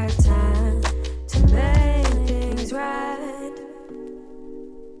I got time to make things right.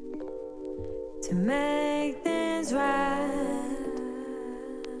 To make things right.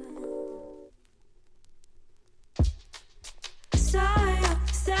 Saw you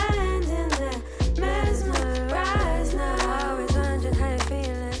standing there, mesmerized now. Always wondering how you're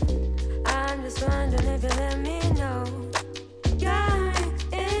feeling. I'm just wondering if you let me know. Got me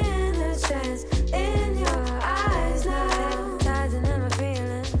in a trance, in your eyes now. Hypnotizing in my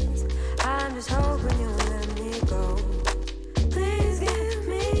feelings. I'm just hoping you won't let me go. Please give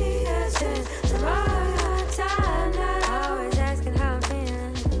me a chance to borrow your time now. Always asking how I'm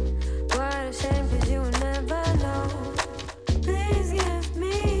feeling. What a shame, 'cause you will never know. Please give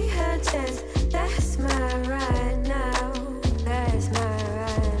me a chance. That's my right now. That's my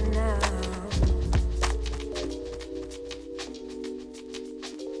right now.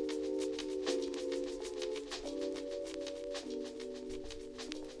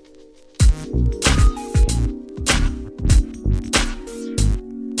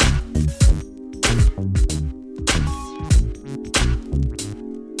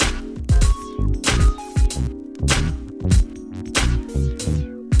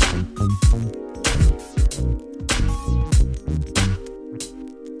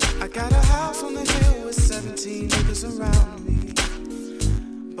 I got a house on the hill with 17 acres around me,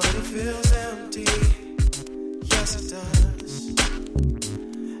 but it feels empty. Yes, it does.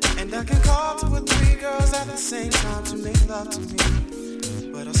 And I can call 2 or 3 girls at the same time to make love to me,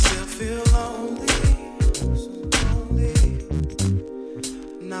 but I still feel lonely, so lonely.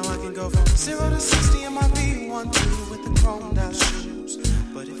 Now I can go from 0 to 60 in my V12 with the chromed out shoes,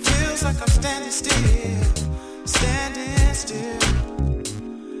 but it feels like I'm standing still, standing still.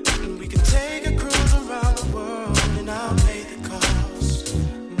 We can take a cruise around the world and I'll pay the cost.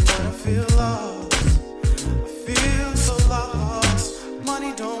 But I feel lost, I feel so lost.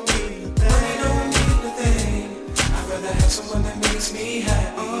 Money don't mean a thing. Money don't mean a thing. I'd rather have someone that makes me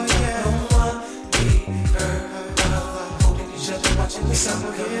happy. Oh yeah. No one, me, her, love, holding each other, watching the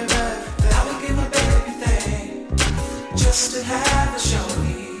summer come back. I would give up everything just to have a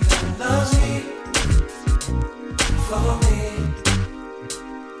shorty that loves me, for me.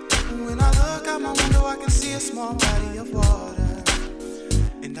 When I look out my window, I can see a small body of water,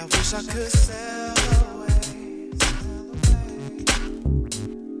 and I wish I could sail away, sail away.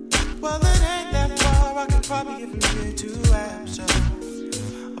 Well, it ain't that far, I can probably get from here to Hampshire,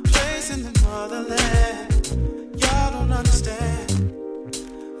 a place in the motherland. Y'all don't understand.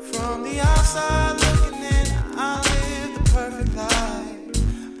 From the outside looking in, I live the perfect life,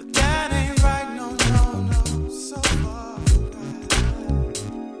 but that ain't right, no, no, no, so far from right.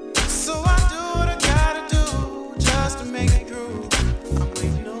 So I do what I gotta do just to make it through. I'm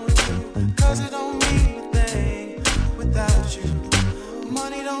waiting on you, cause it don't mean a thing without you.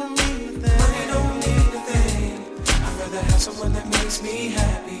 Money don't mean a thing. Money don't mean a thing. I'd rather have someone that makes me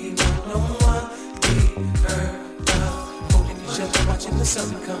happy. No one be her love. Holding each other, watching the sun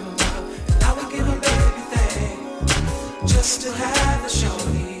come up. And I would give up everything just to have a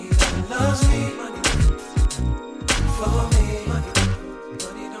shorty that loves me. Money for me. Money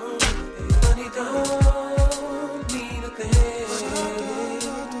don't mean a thing. Money don't mean a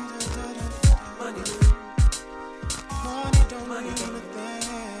thing. Money don't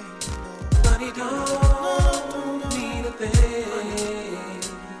mean a thing.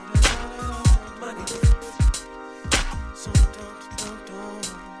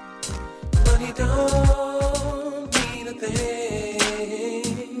 Money don't mean a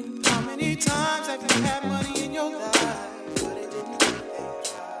thing. How many times have you had money in your life, but it didn't mean a thing?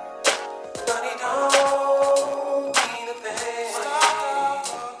 Money don't mean a thing.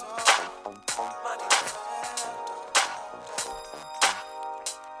 Money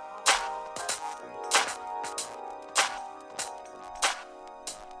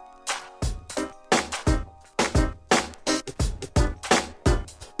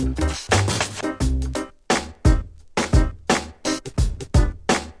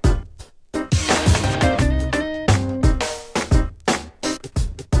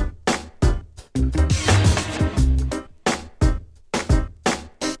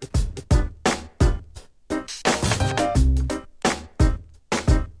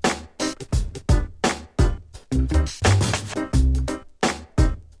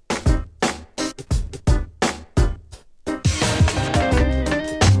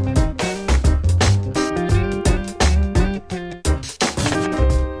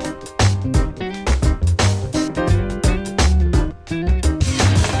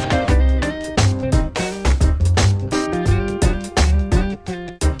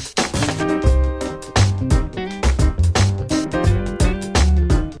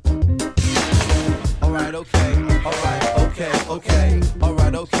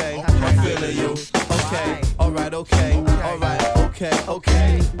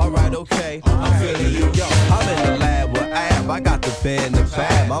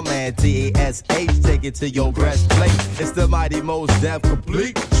to your breastplate. It's the mighty Mos Def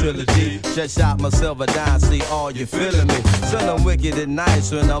complete trilogy. Just shot myself a dime, see all you feeling me. Son, I'm wicked and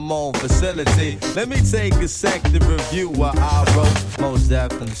nice when I'm on facility. Let me take a sec to review what I wrote. Mos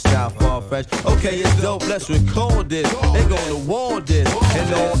Def and the style far fresh. Okay, it's dope, let's record this. They gonna wall this,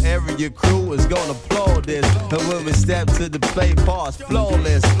 and all area crew is gonna applaud this. And when we step to the plate, parts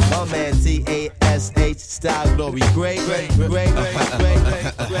flawless. My man T-A-S-H, style glory, great.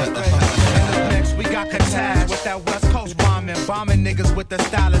 Next we got Katash with that West Coast rhyming. Bombing niggas with the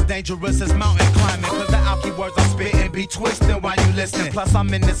style as dangerous as mountain climbing. Cause the alky words I'm spitting be twisting while you listening. Plus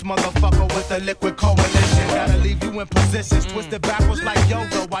I'm in this motherfucker with the liquid coalition. Gotta leave you in positions twisted backwards like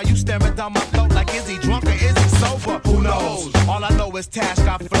yoga. While you staring down my throat like is he drunk or is he sober? Who knows? All I know is Tash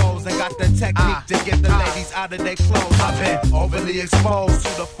got flows and got the technique to get the ladies out of their clothes. I've been overly exposed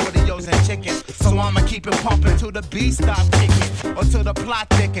to the 40-os and chickens. So I'ma keep it pumping till the beat stop kicking. Or till the plot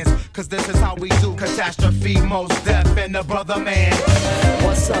thickens. Cause this is how we do catastrophe, Mos Def and the brother man.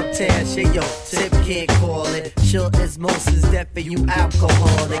 What's up, Tash? Hey, yo, Tip can't call it. Sure as most is deaf and you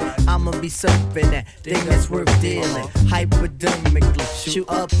alcoholic. I'ma be surfing that thing that's worth dealing. Hypodermically, shoot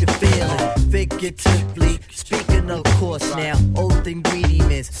up your feeling. Figuratively, speaking of course now. Old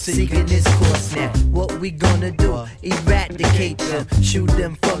ingredients, seeking this course now. What we gonna do? Eradicate them, shoot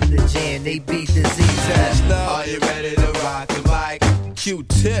them from the jam. They beat disease. Are you ready to rock the mic?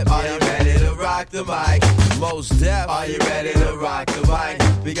 Q-Tip, are you ready to rock the mic? Mos Def, are you ready to rock the mic?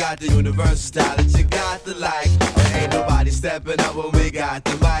 We got the universal style that you got to like. But ain't nobody stepping up when we got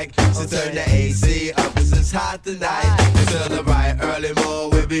the mic. So turn the AC up cause it's hot tonight. Until the bright early morning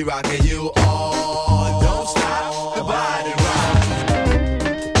we'll be rocking you all. Don't stop the body rock.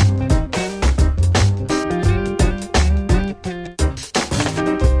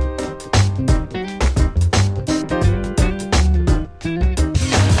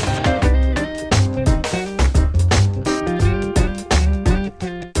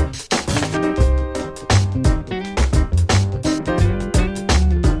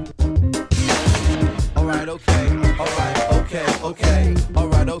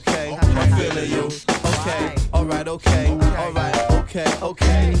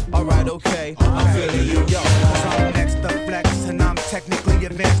 I'm feeling you, yo. Cause I'm next to flex and I'm technically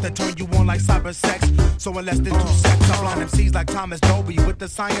advanced to turn like cyber sex. So in less than 2 seconds, I blind MCs like Thomas Dolby with the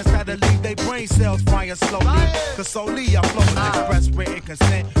science that'll leave they brain cells frying slowly. Cause solely I flow with express written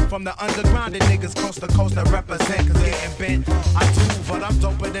consent from the underground and niggas coast to coast that represent. Cause getting bent, I do, but I'm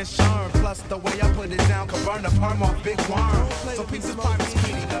doper than Sherm. Plus the way I put it down could burn the perm off Big Worm. So pieces pop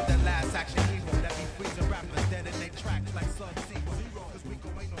skinny.